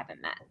league I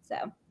haven't met. So,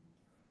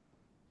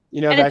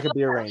 that could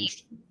be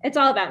arranged. It's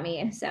all about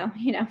me. So,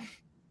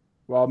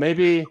 Well,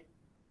 maybe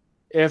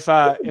if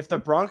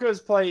the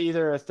Broncos play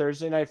either a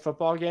Thursday night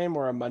football game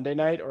or a Monday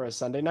night or a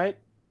Sunday night,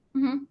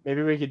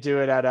 maybe we could do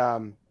it at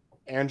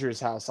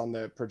Andrew's house on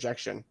the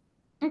projection.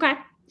 Okay.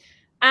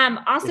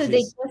 Also,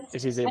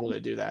 if he's able to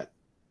do that.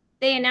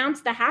 They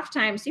announced the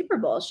halftime Super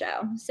Bowl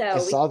show. So I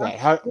saw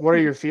that. What are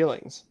your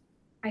feelings?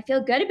 I feel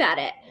good about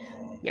it.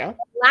 Yeah.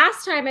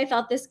 Last time I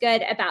felt this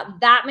good about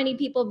that many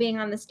people being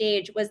on the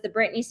stage was the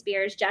Britney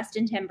Spears,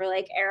 Justin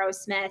Timberlake,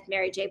 Aerosmith,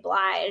 Mary J.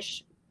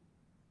 Blige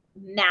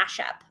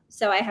mashup.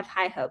 So I have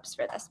high hopes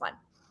for this one.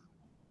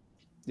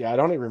 Yeah, I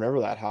don't even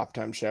remember that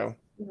halftime show.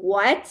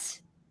 What?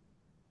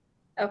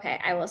 Okay,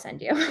 I will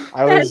send you.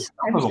 That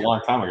was a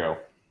long time ago.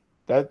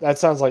 That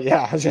sounds like,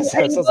 I was just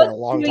saying, that sounds like a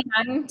long time.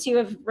 Young to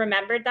have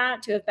remembered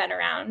that, to have been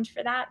around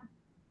for that?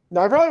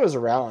 No, I probably was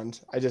around.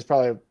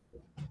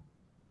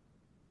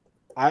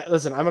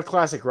 Listen, I'm a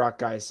classic rock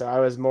guy, so I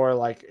was more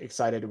like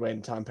excited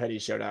when Tom Petty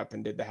showed up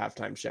and did the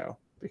halftime show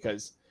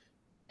because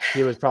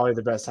he was probably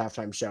the best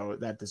halftime show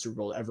that the Super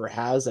Bowl ever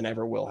has and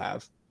ever will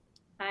have.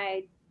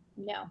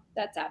 No,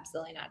 that's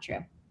absolutely not true.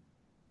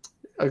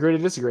 Agree to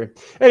disagree.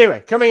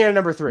 Anyway, coming in at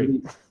number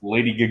 3.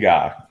 Lady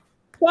Gaga.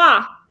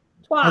 Wow.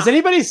 Has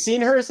anybody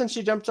seen her since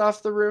she jumped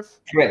off the roof?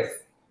 Yes.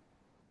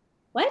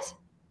 What?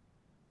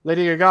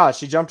 Lady Gaga,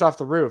 she jumped off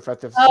the roof at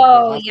the.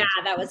 Oh yeah,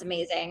 that was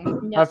amazing.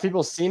 No. Have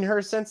people seen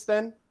her since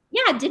then?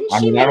 Yeah, didn't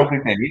she? I don't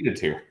think they needed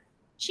to.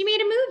 She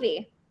made a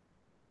movie.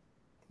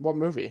 What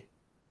movie?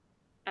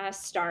 A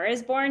Star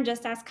Is Born.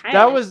 Just ask Kylie.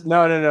 That was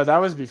no. That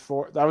was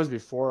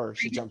before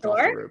she jumped off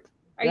the roof.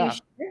 Are you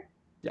sure?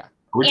 Yeah.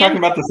 Are we talking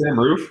about the same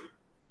roof?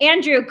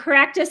 Andrew,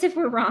 correct us if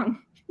we're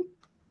wrong.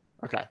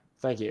 Okay.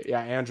 Thank you. Yeah,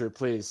 Andrew,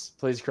 please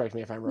correct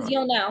me if I'm wrong.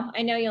 You'll know.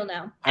 I know you'll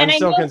know. I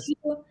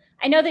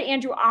know that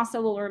Andrew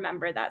also will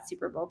remember that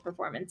Super Bowl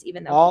performance,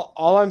 even though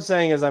all I'm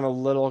saying is I'm a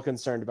little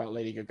concerned about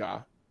Lady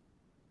Gaga.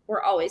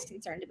 We're always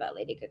concerned about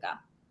Lady Gaga.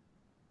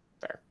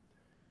 Fair.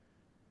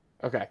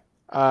 Okay.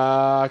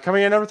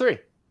 Coming in number 3.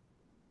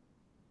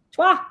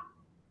 Twa.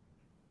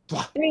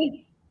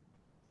 3.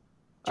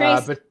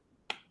 Trace.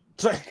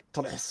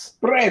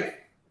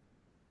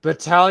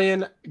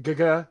 Battalion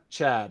Gaga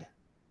Chad.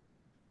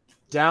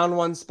 Down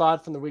 1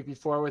 spot from the week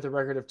before with a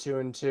record of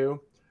 2-2.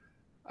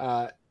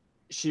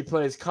 She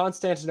plays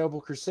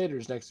Constantinople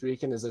Crusaders next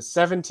week and is a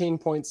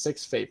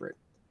 17.6 favorite.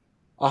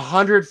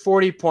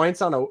 140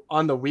 points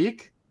on the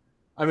week.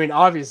 I mean,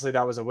 obviously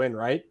that was a win,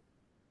 right?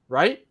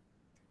 Right?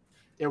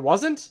 It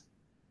wasn't?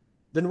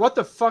 Then what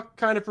the fuck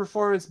kind of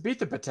performance beat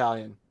the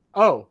Battalion?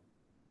 Oh,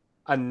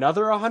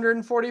 another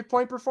 140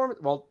 point performance?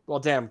 Well,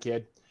 damn,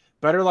 kid.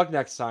 Better luck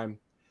next time.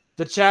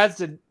 The Chads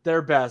did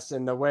their best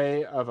in the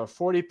way of a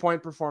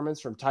 40-point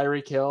performance from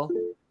Tyreek Hill.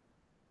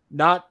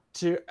 A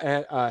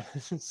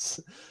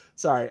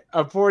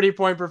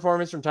 40-point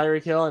performance from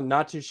Tyreek Hill and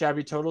not too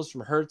shabby totals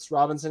from Hurts,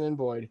 Robinson, and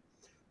Boyd.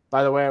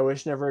 By the way, I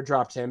wish never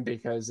dropped him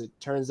because it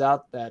turns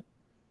out that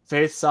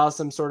Faith saw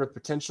some sort of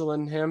potential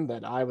in him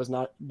that I was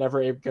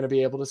never going to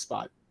be able to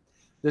spot.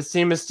 This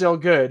team is still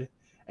good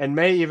and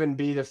may even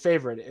be the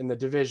favorite in the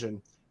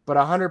division, but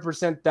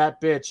 100% that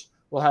bitch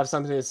will have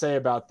something to say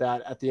about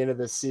that at the end of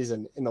this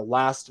season in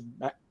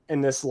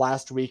this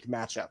last week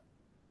matchup.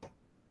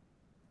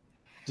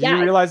 Do you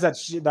realize that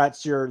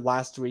that's your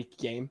last week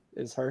game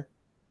is her?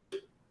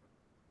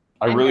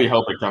 I really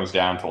hope it comes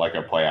down to like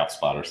a playoff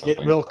spot or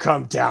something. It will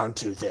come down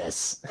to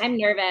this. I'm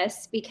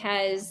nervous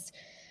because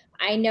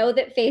I know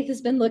that Faith has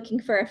been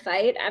looking for a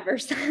fight ever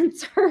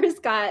since hers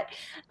got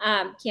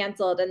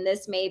canceled, and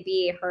this may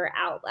be her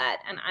outlet,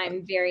 and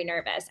I'm very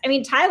nervous. I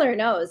mean, Tyler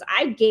knows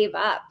I gave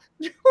up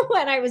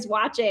when I was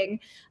watching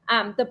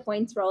the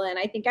points roll in.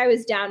 I think I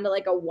was down to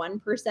like a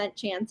 1%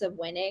 chance of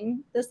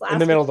winning this last in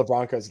the middle of the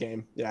Broncos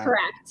game. Yeah,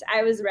 correct.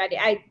 I was ready.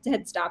 I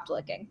had stopped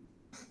looking.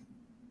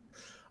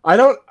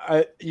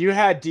 You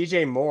had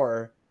DJ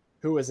Moore,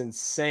 who was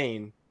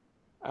insane.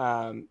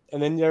 And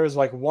then there was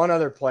like one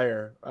other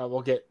player.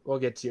 We'll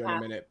get to you in a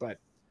minute, but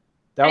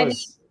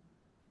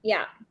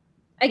yeah.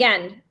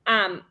 Again,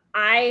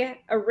 I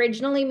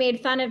originally made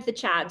fun of the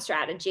Chad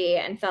strategy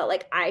and felt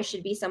like I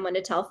should be someone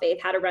to tell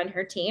Faith how to run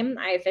her team.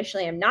 I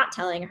officially am not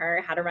telling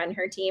her how to run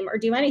her team or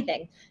do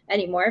anything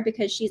anymore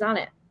because she's on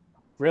it.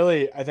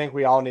 Really, I think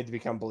we all need to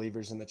become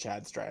believers in the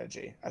Chad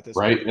strategy at this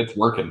point. Right, it's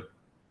working.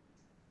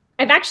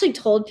 I've actually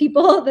told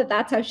people that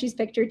that's how she's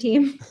picked her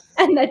team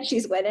and that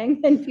she's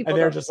winning, and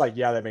they're just like,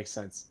 yeah, that makes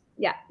sense.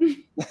 Yeah.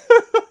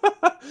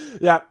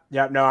 yeah.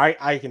 No,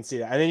 I can see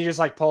that. And then you just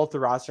like pull up the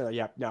roster.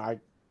 Like,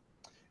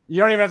 you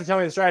don't even have to tell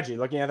me the strategy.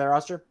 Looking at their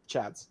roster,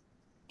 Chads,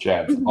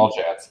 all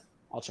Chads,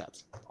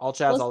 all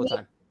the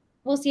time.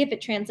 We'll see if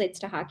it translates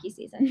to hockey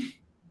season.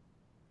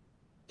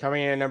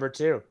 Coming in at number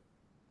 2.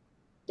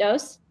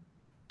 Dose.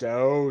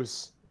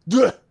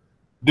 Duh.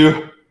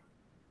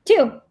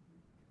 2.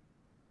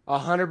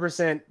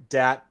 100%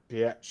 dat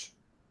bitch.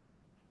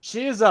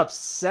 She is up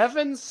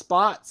 7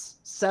 spots.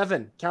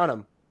 7. Count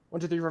them.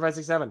 1, 2, 3, 4, 5,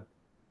 6, 7.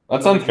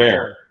 That's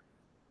unfair.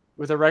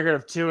 With a record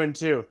of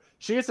 2-2.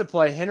 She gets to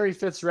play Henry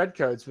Fifth's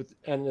Redcoats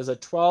and is a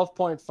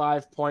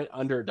 12.5 point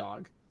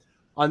underdog.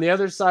 On the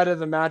other side of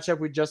the matchup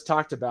we just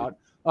talked about,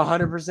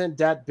 100%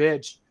 dat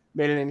bitch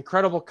made an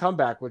incredible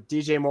comeback with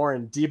DJ Moore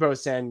and Deebo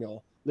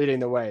Samuel leading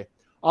the way.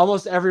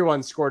 Almost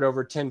everyone scored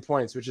over 10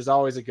 points, which is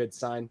always a good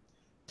sign.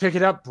 Pick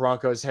it up,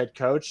 Broncos head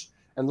coach.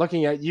 And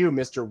looking at you,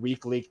 Mr.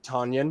 Weak League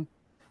Tonyan.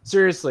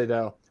 Seriously,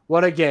 though,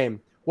 what a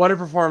game. What a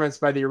performance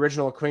by the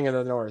original Queen of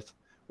the North.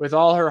 With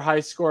all her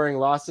high-scoring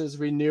losses,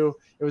 we knew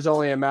it was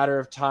only a matter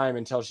of time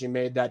until she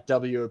made that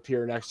W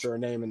appear next to her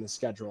name in the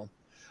schedule.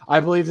 I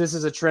believe this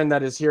is a trend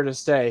that is here to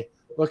stay.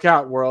 Look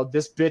out, world.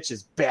 This bitch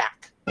is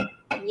back.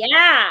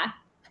 Yeah.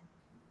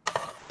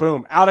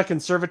 Boom. Out of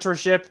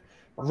conservatorship,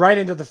 right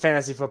into the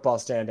fantasy football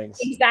standings.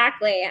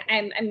 Exactly.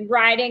 I'm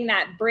riding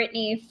that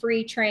Brittany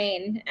free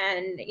train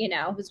and,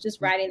 was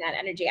just riding that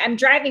energy. I'm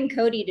driving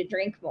Cody to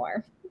drink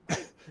more.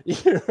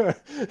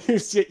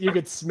 You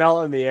could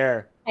smell it in the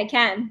air. I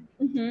can.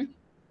 Mm-hmm.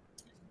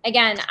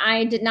 Again,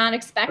 I did not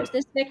expect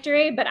this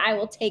victory, but I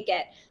will take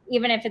it,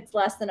 even if it's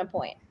less than a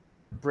point.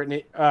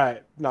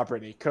 Not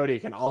Brittany. Cody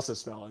can also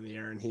smell in the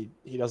air, and he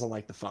doesn't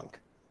like the funk.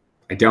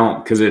 I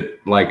don't, because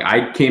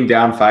I came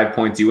down 5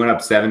 points. You went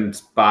up 7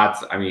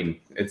 spots. I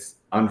mean, it's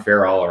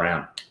unfair all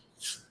around.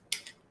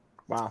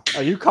 Wow.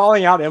 Are you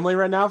calling out Emily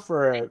right now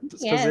for a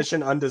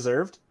position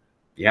undeserved?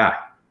 Yeah.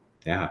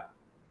 Wow.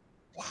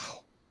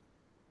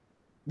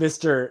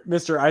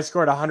 Mr. I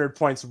scored 100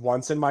 points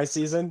once in my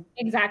season.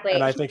 Exactly.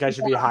 And I think I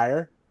should be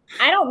higher.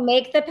 I don't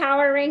make the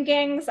power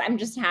rankings. I'm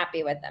just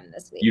happy with them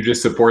this week. You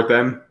just support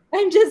them?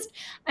 I'm just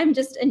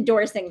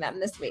endorsing them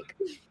this week.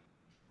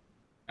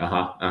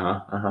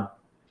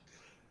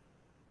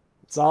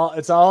 It's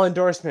all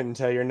endorsement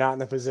until you're not in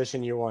the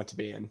position you want to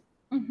be in.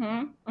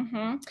 I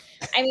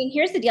mean,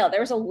 here's the deal.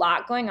 There was a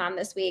lot going on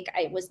this week.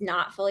 I was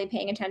not fully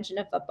paying attention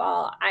to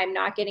football. I'm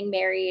not getting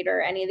married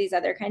or any of these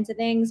other kinds of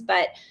things,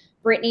 but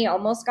Brittany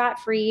almost got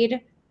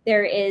freed.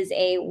 There is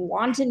a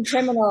wanton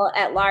criminal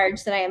at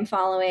large that I am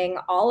following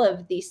all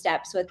of these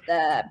steps with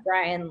the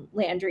Brian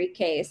Landry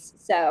case.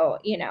 So,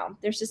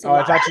 there's just a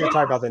lot. I thought you were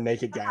talking about the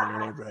naked guy in your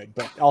neighborhood,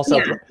 but also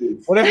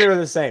what if they were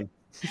the same?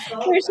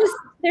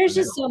 There's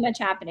just so much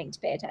happening to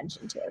pay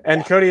attention to.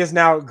 And Cody is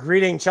now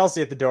greeting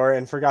Chelsea at the door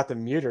and forgot to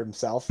mute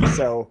himself.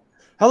 So,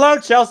 hello,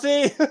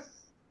 Chelsea.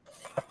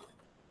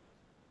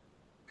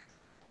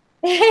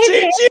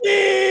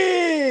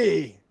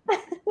 Chi-Chi!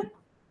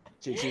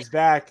 Chi-Chi's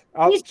back.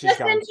 Oh, he's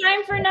just in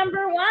time for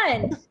number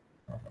 1.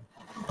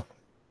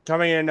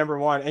 Coming in at number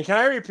 1. And can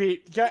I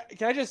repeat, can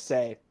I just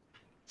say,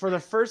 for the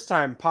first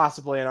time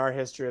possibly in our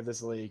history of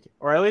this league,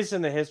 or at least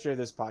in the history of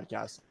this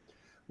podcast,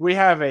 we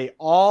have a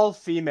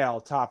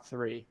all-female top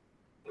 3.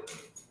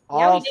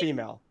 All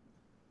female.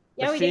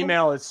 The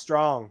female is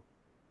strong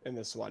in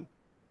this one.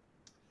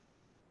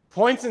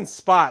 Points and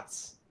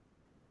spots.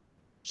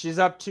 She's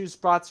up 2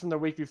 spots from the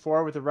week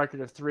before with a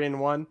record of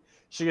 3-1.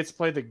 She gets to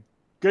play the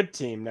good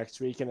team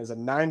next week and is a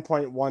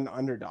 9.1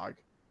 underdog.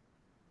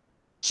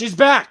 She's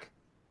back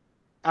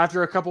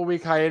after a couple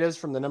week hiatus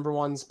from the number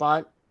 1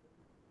 spot.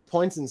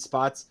 Points and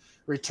spots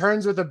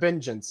returns with a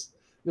vengeance.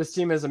 This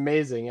team is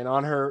amazing, and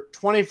on her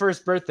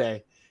 21st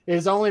birthday, it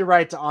is only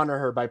right to honor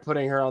her by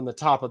putting her on the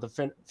top of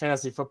the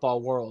fantasy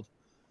football world.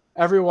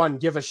 Everyone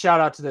give a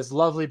shout out to this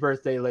lovely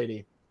birthday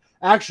lady.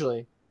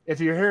 Actually, if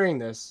you're hearing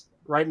this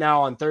right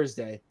now on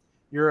Thursday,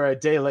 you're a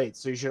day late,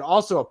 so you should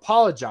also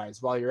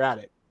apologize while you're at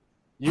it.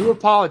 You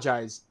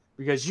apologize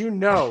because you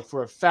know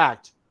for a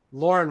fact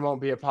Lauren won't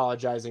be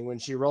apologizing when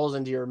she rolls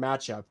into your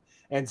matchup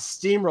and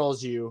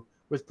steamrolls you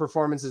with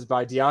performances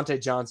by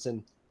Deontay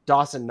Johnson,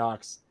 Dawson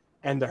Knox,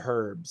 and the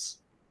Herbs.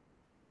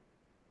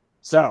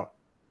 So,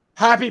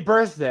 happy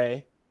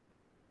birthday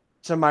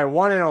to my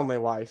one and only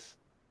wife,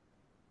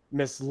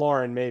 Miss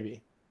Lauren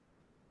Maybe.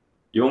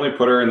 You only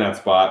put her in that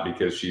spot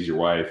because she's your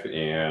wife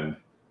and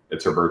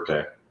it's her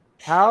birthday.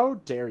 How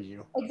dare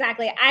you?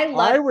 Exactly.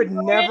 I would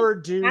never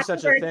do Happy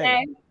such birthday. a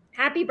thing.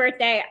 Happy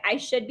birthday. I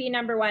should be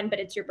number one, but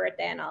it's your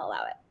birthday and I'll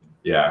allow it.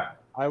 Yeah.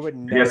 I would I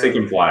never. guess it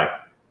can fly.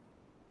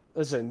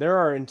 Listen, there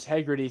are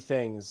integrity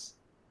things.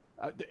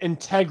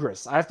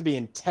 Integrous. I have to be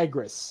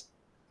integrous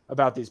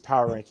about these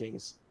power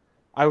rankings.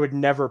 I would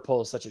never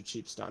pull such a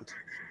cheap stunt.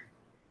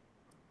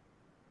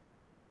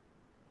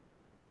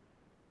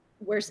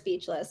 We're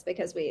speechless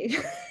because we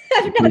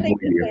have nothing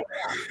to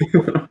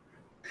say.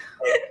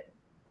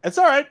 It's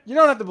all right. You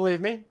don't have to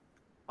believe me.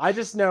 I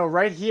just know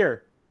right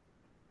here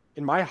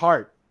in my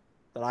heart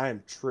that I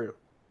am true.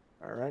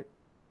 All right.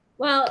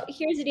 Well,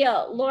 here's the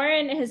deal.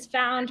 Lauren has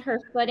found her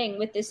footing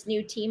with this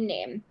new team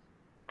name.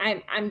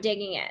 I'm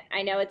digging it.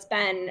 I know it's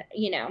been,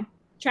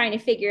 trying to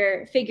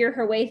figure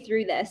her way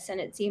through this, and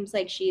it seems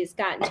like she's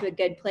gotten to a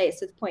good place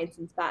with points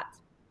and spots.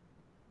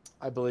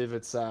 I believe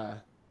it's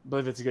a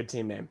good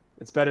team name.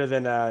 It's better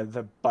than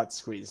the butt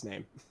squeeze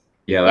name.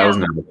 Yeah, that was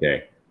not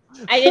okay.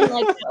 I didn't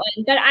like that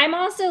one, but I'm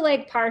also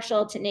like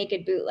partial to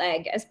Naked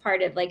Bootleg as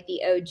part of like the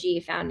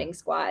OG founding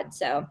squad.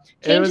 So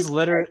it's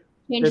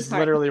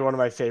literally one of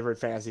my favorite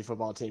fantasy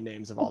football team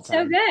names of all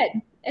time. So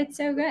good. It's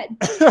so good.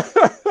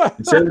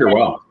 It served her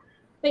well.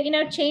 But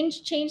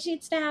change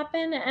needs to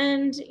happen,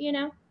 and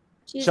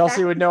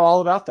Chelsea would know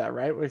all about that,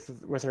 right?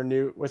 With her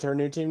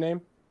new team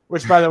name,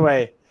 which, by the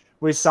way,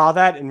 we saw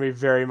that and we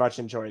very much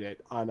enjoyed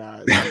it on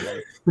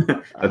Sunday.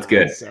 That's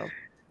good. So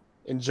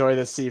enjoy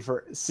the C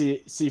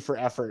for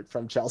effort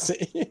from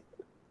Chelsea.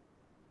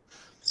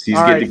 C's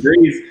good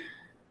degrees.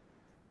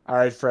 All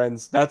right,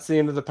 friends, that's the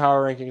end of the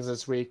power rankings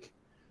this week.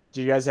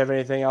 Do you guys have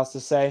anything else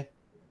to say?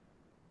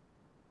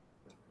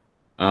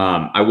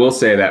 I will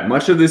say that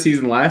much of the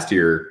season last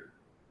year,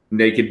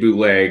 Naked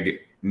Bootleg,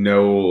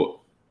 no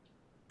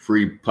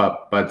free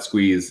butt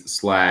squeeze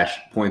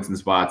 / points and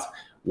spots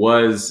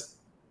was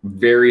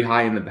very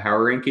high in the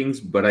power rankings,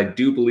 but I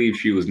do believe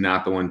she was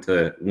not the one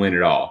to win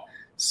it all.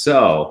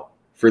 So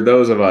for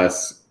those of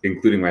us,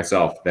 including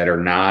myself, that are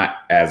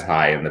not as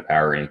high in the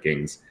power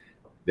rankings,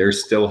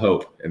 there's still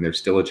hope and there's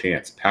still a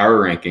chance.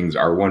 Power rankings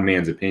are one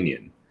man's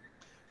opinion.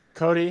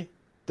 Cody,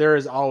 there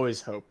is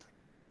always hope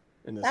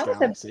in this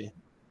galaxy.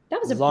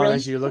 As long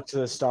as you look to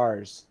the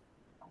stars.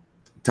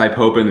 Type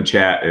hope in the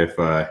chat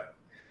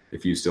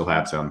if you still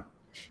have some.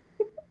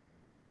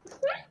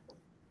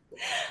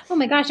 Oh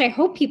my gosh, I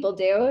hope people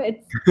do.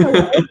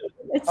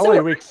 It's only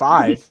week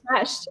 5.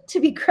 To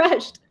be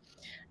crushed.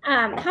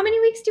 How many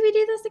weeks do we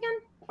do this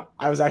again?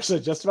 I was actually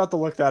just about to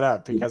look that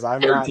up because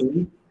I'm 13.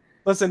 Not.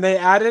 Listen, they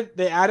added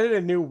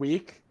a new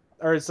week,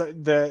 or so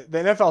the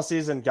NFL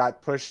season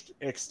got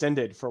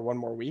extended for one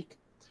more week.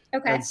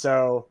 Okay. And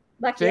so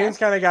things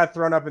kind of got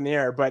thrown up in the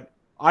air, but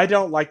I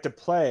don't like to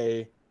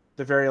play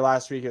the very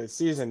last week of the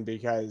season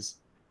because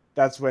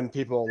that's when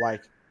people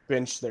like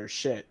bench their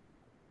shit.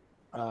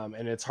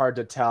 And it's hard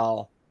to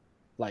tell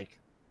like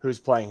who's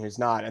playing, who's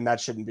not. And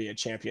that shouldn't be a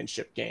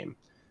championship game.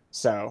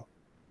 So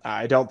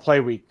I don't play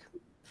week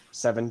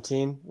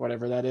 17,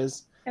 whatever that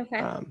is,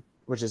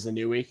 which is the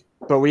new week.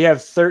 But we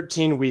have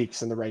 13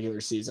 weeks in the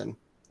regular season.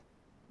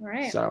 All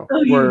right. So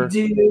you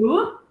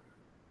do?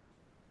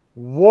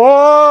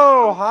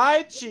 Whoa.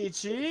 Hi,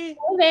 Chi-Chi. Hey,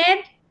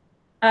 babe.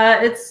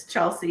 It's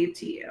Chelsea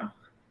to you.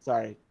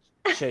 Sorry.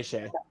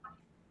 Shay.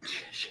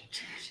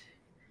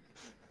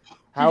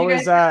 How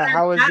was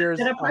your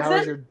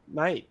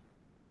night?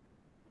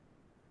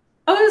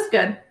 Oh, it was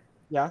good.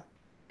 Yeah.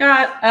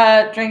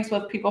 Got drinks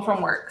with people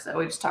from work, so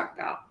we just talked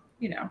about,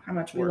 how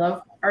much we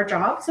love our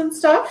jobs and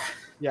stuff.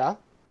 Yeah.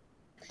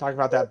 Talk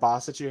about that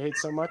boss that you hate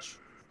so much.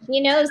 He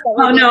knows that.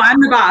 Oh no,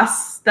 I'm the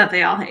boss that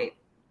they all hate.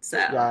 So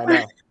yeah, I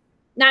know.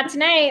 Not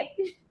tonight.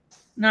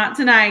 Not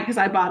tonight because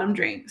I bought him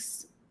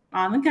drinks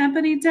on the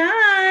company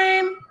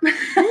time.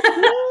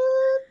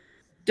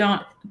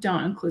 Don't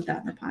include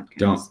that in the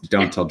podcast.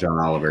 Don't tell John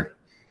Oliver.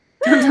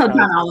 Don't tell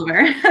John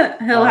Oliver.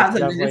 He'll have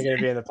something definitely going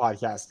to be in the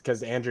podcast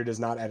because Andrew does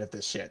not edit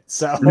this shit.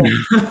 So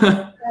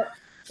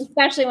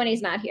especially when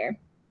he's not here.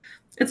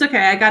 It's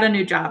okay. I got a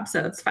new job,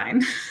 so it's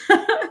fine.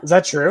 Is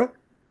that true?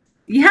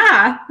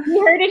 Yeah.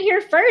 You heard it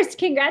here first.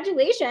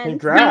 Congratulations.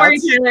 Congrats. Don't worry,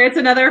 Taylor. It's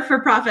another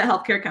for-profit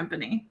healthcare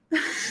company.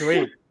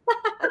 Sweet.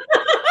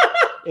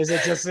 Is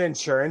it just an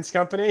insurance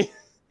company?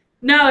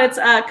 No, it's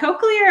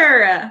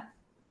Cochlear.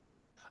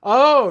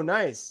 Oh,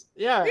 nice.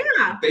 Yeah.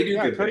 Yeah. They do.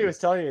 Yeah, Cody was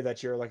telling me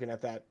that you were looking at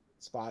that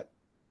spot.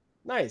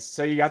 Nice.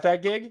 So you got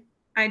that gig?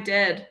 I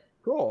did.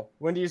 Cool.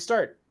 When do you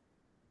start?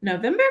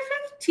 November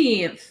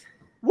 15th.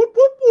 Whoop,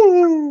 whoop,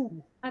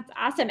 whoop. That's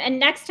awesome. And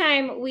next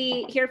time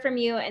we hear from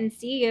you and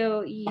see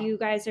you, you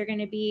guys are going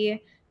to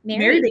be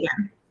married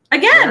again.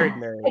 Again.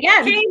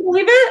 Can you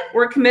believe it?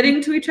 We're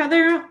committing to each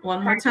other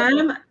one more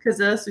time because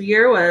this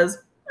year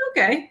was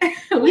okay.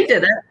 We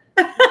did it.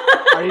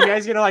 Are you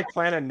guys gonna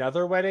plan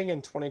another wedding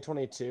in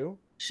 2022?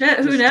 Shit,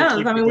 who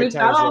knows? I mean, we've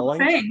got all the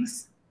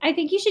things. I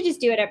think you should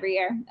just do it every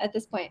year at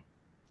this point.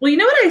 Well, you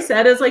know what I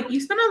said is you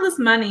spend all this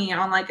money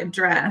on a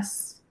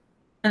dress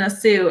and a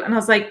suit, and I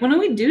was like, when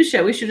we do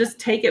shit, we should just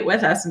take it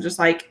with us and just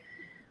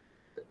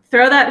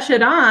throw that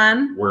shit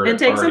on and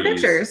take some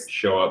pictures.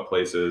 Show up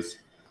places.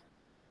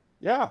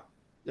 Yeah.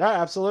 Yeah,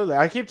 absolutely.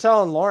 I keep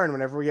telling Lauren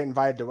whenever we get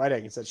invited to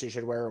weddings that she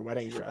should wear a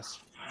wedding dress.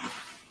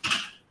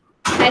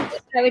 I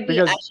think I would be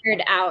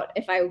ushered out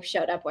if I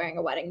showed up wearing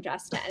a wedding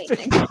dress to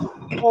anything.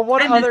 Well,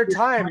 what other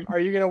time are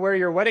you going to wear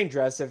your wedding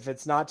dress if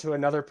it's not to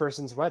another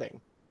person's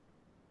wedding?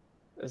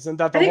 Isn't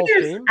that the whole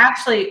theme?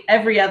 Actually,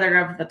 every other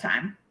of the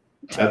time.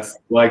 That's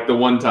like the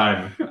one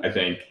time, I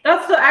think.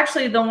 That's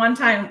actually the one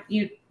time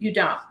you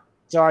don't.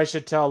 So I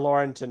should tell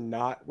Lauren to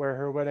not wear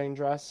her wedding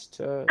dress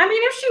to... I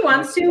mean, if she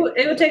wants to,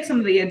 it would take some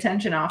of the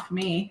attention off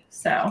me.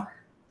 So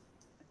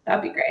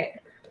that'd be great.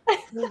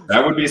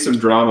 That would be some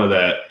drama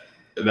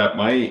that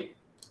might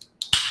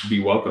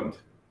be welcomed.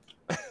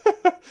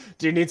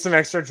 Do you need some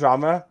extra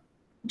drama?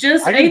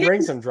 Just I can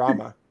bring some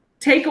drama.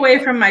 Take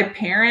away from my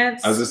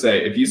parents. I was gonna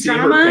say, if you see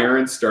her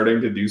parents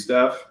starting to do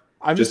stuff,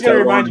 I'm just gonna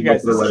remind you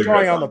guys, this is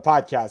going on the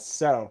podcast,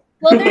 so.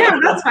 Well,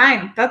 that's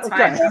fine. That's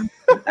fine.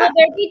 Will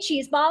there be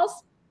cheese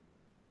balls?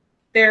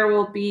 There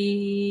will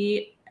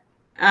be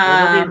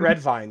red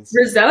vines.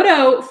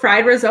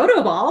 Fried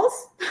risotto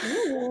balls.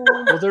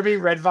 Will there be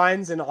red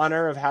vines in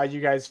honor of how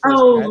you guys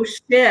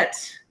first met?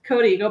 Shit.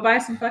 Cody, go buy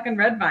some fucking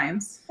red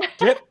vines.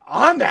 Get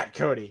on that,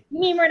 Cody. You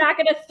mean we're not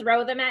going to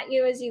throw them at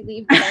you as you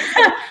leave?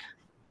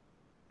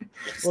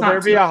 Will there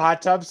be a hot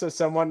tub so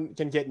someone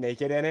can get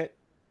naked in it?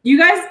 You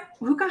guys,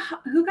 who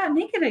got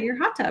naked at your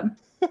hot tub?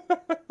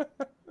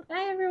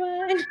 Bye,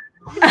 everyone.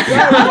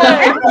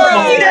 Yeah.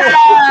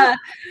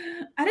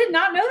 I did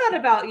not know that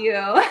about you.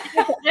 I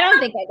don't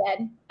think I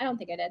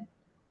did.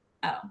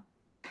 Oh.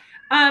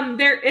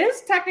 There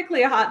is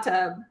technically a hot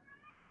tub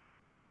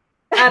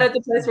out at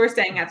the place we're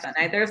staying at that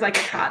night. There's like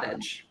a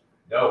cottage.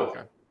 No.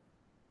 Okay.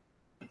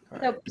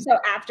 So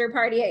after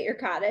party at your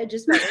cottage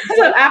is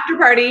so after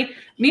party,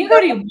 me and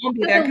Cody won't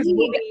be there because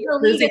we'll be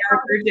losing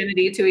our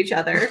virginity to each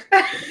other.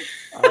 Oh,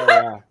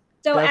 yeah.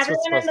 So That's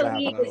everyone in the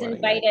league is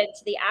invited night.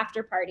 to the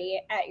after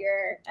party at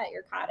your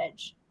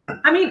cottage.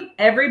 I mean,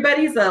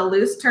 everybody's a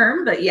loose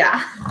term, but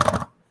yeah.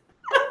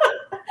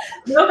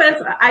 No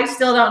offense, I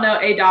still don't know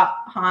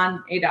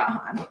A.Han.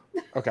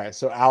 Okay,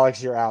 so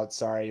Alex, you're out.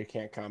 Sorry, you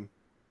can't come.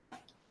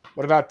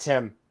 What about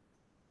Tim?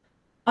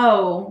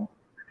 Oh.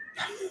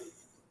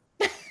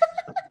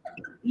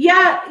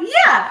 Yeah.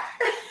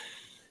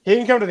 He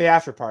can come to the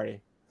after party.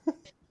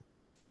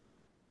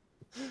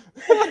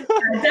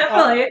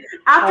 Definitely.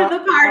 After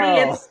the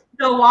party, it's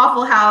the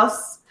Waffle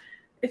House.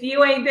 If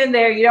you ain't been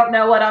there, you don't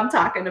know what I'm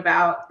talking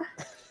about.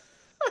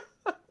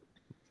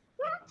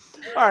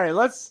 All right,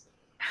 let's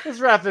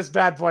wrap this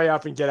bad boy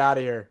up and get out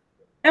of here.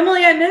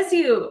 Emily, I miss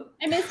you.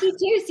 I miss you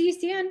too. See you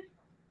soon.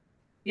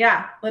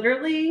 Yeah,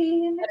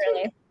 literally.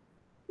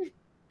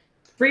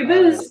 Free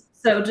booze.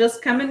 So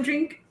just come and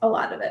drink a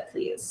lot of it,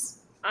 please.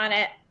 On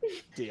it.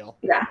 Deal.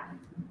 Yeah.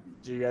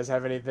 Do you guys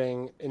have any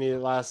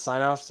last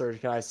sign-offs, or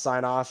can I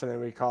sign off and then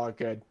we call it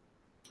good?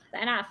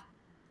 Sign off.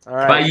 All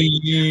right. Bye.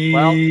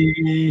 Well,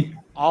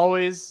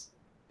 always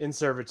in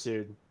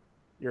servitude,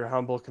 your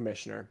humble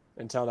commissioner.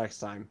 Until next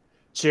time.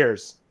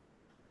 Cheers.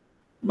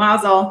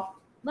 Mazel.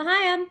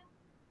 L'chaim.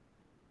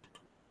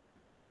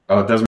 Oh,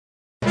 it doesn't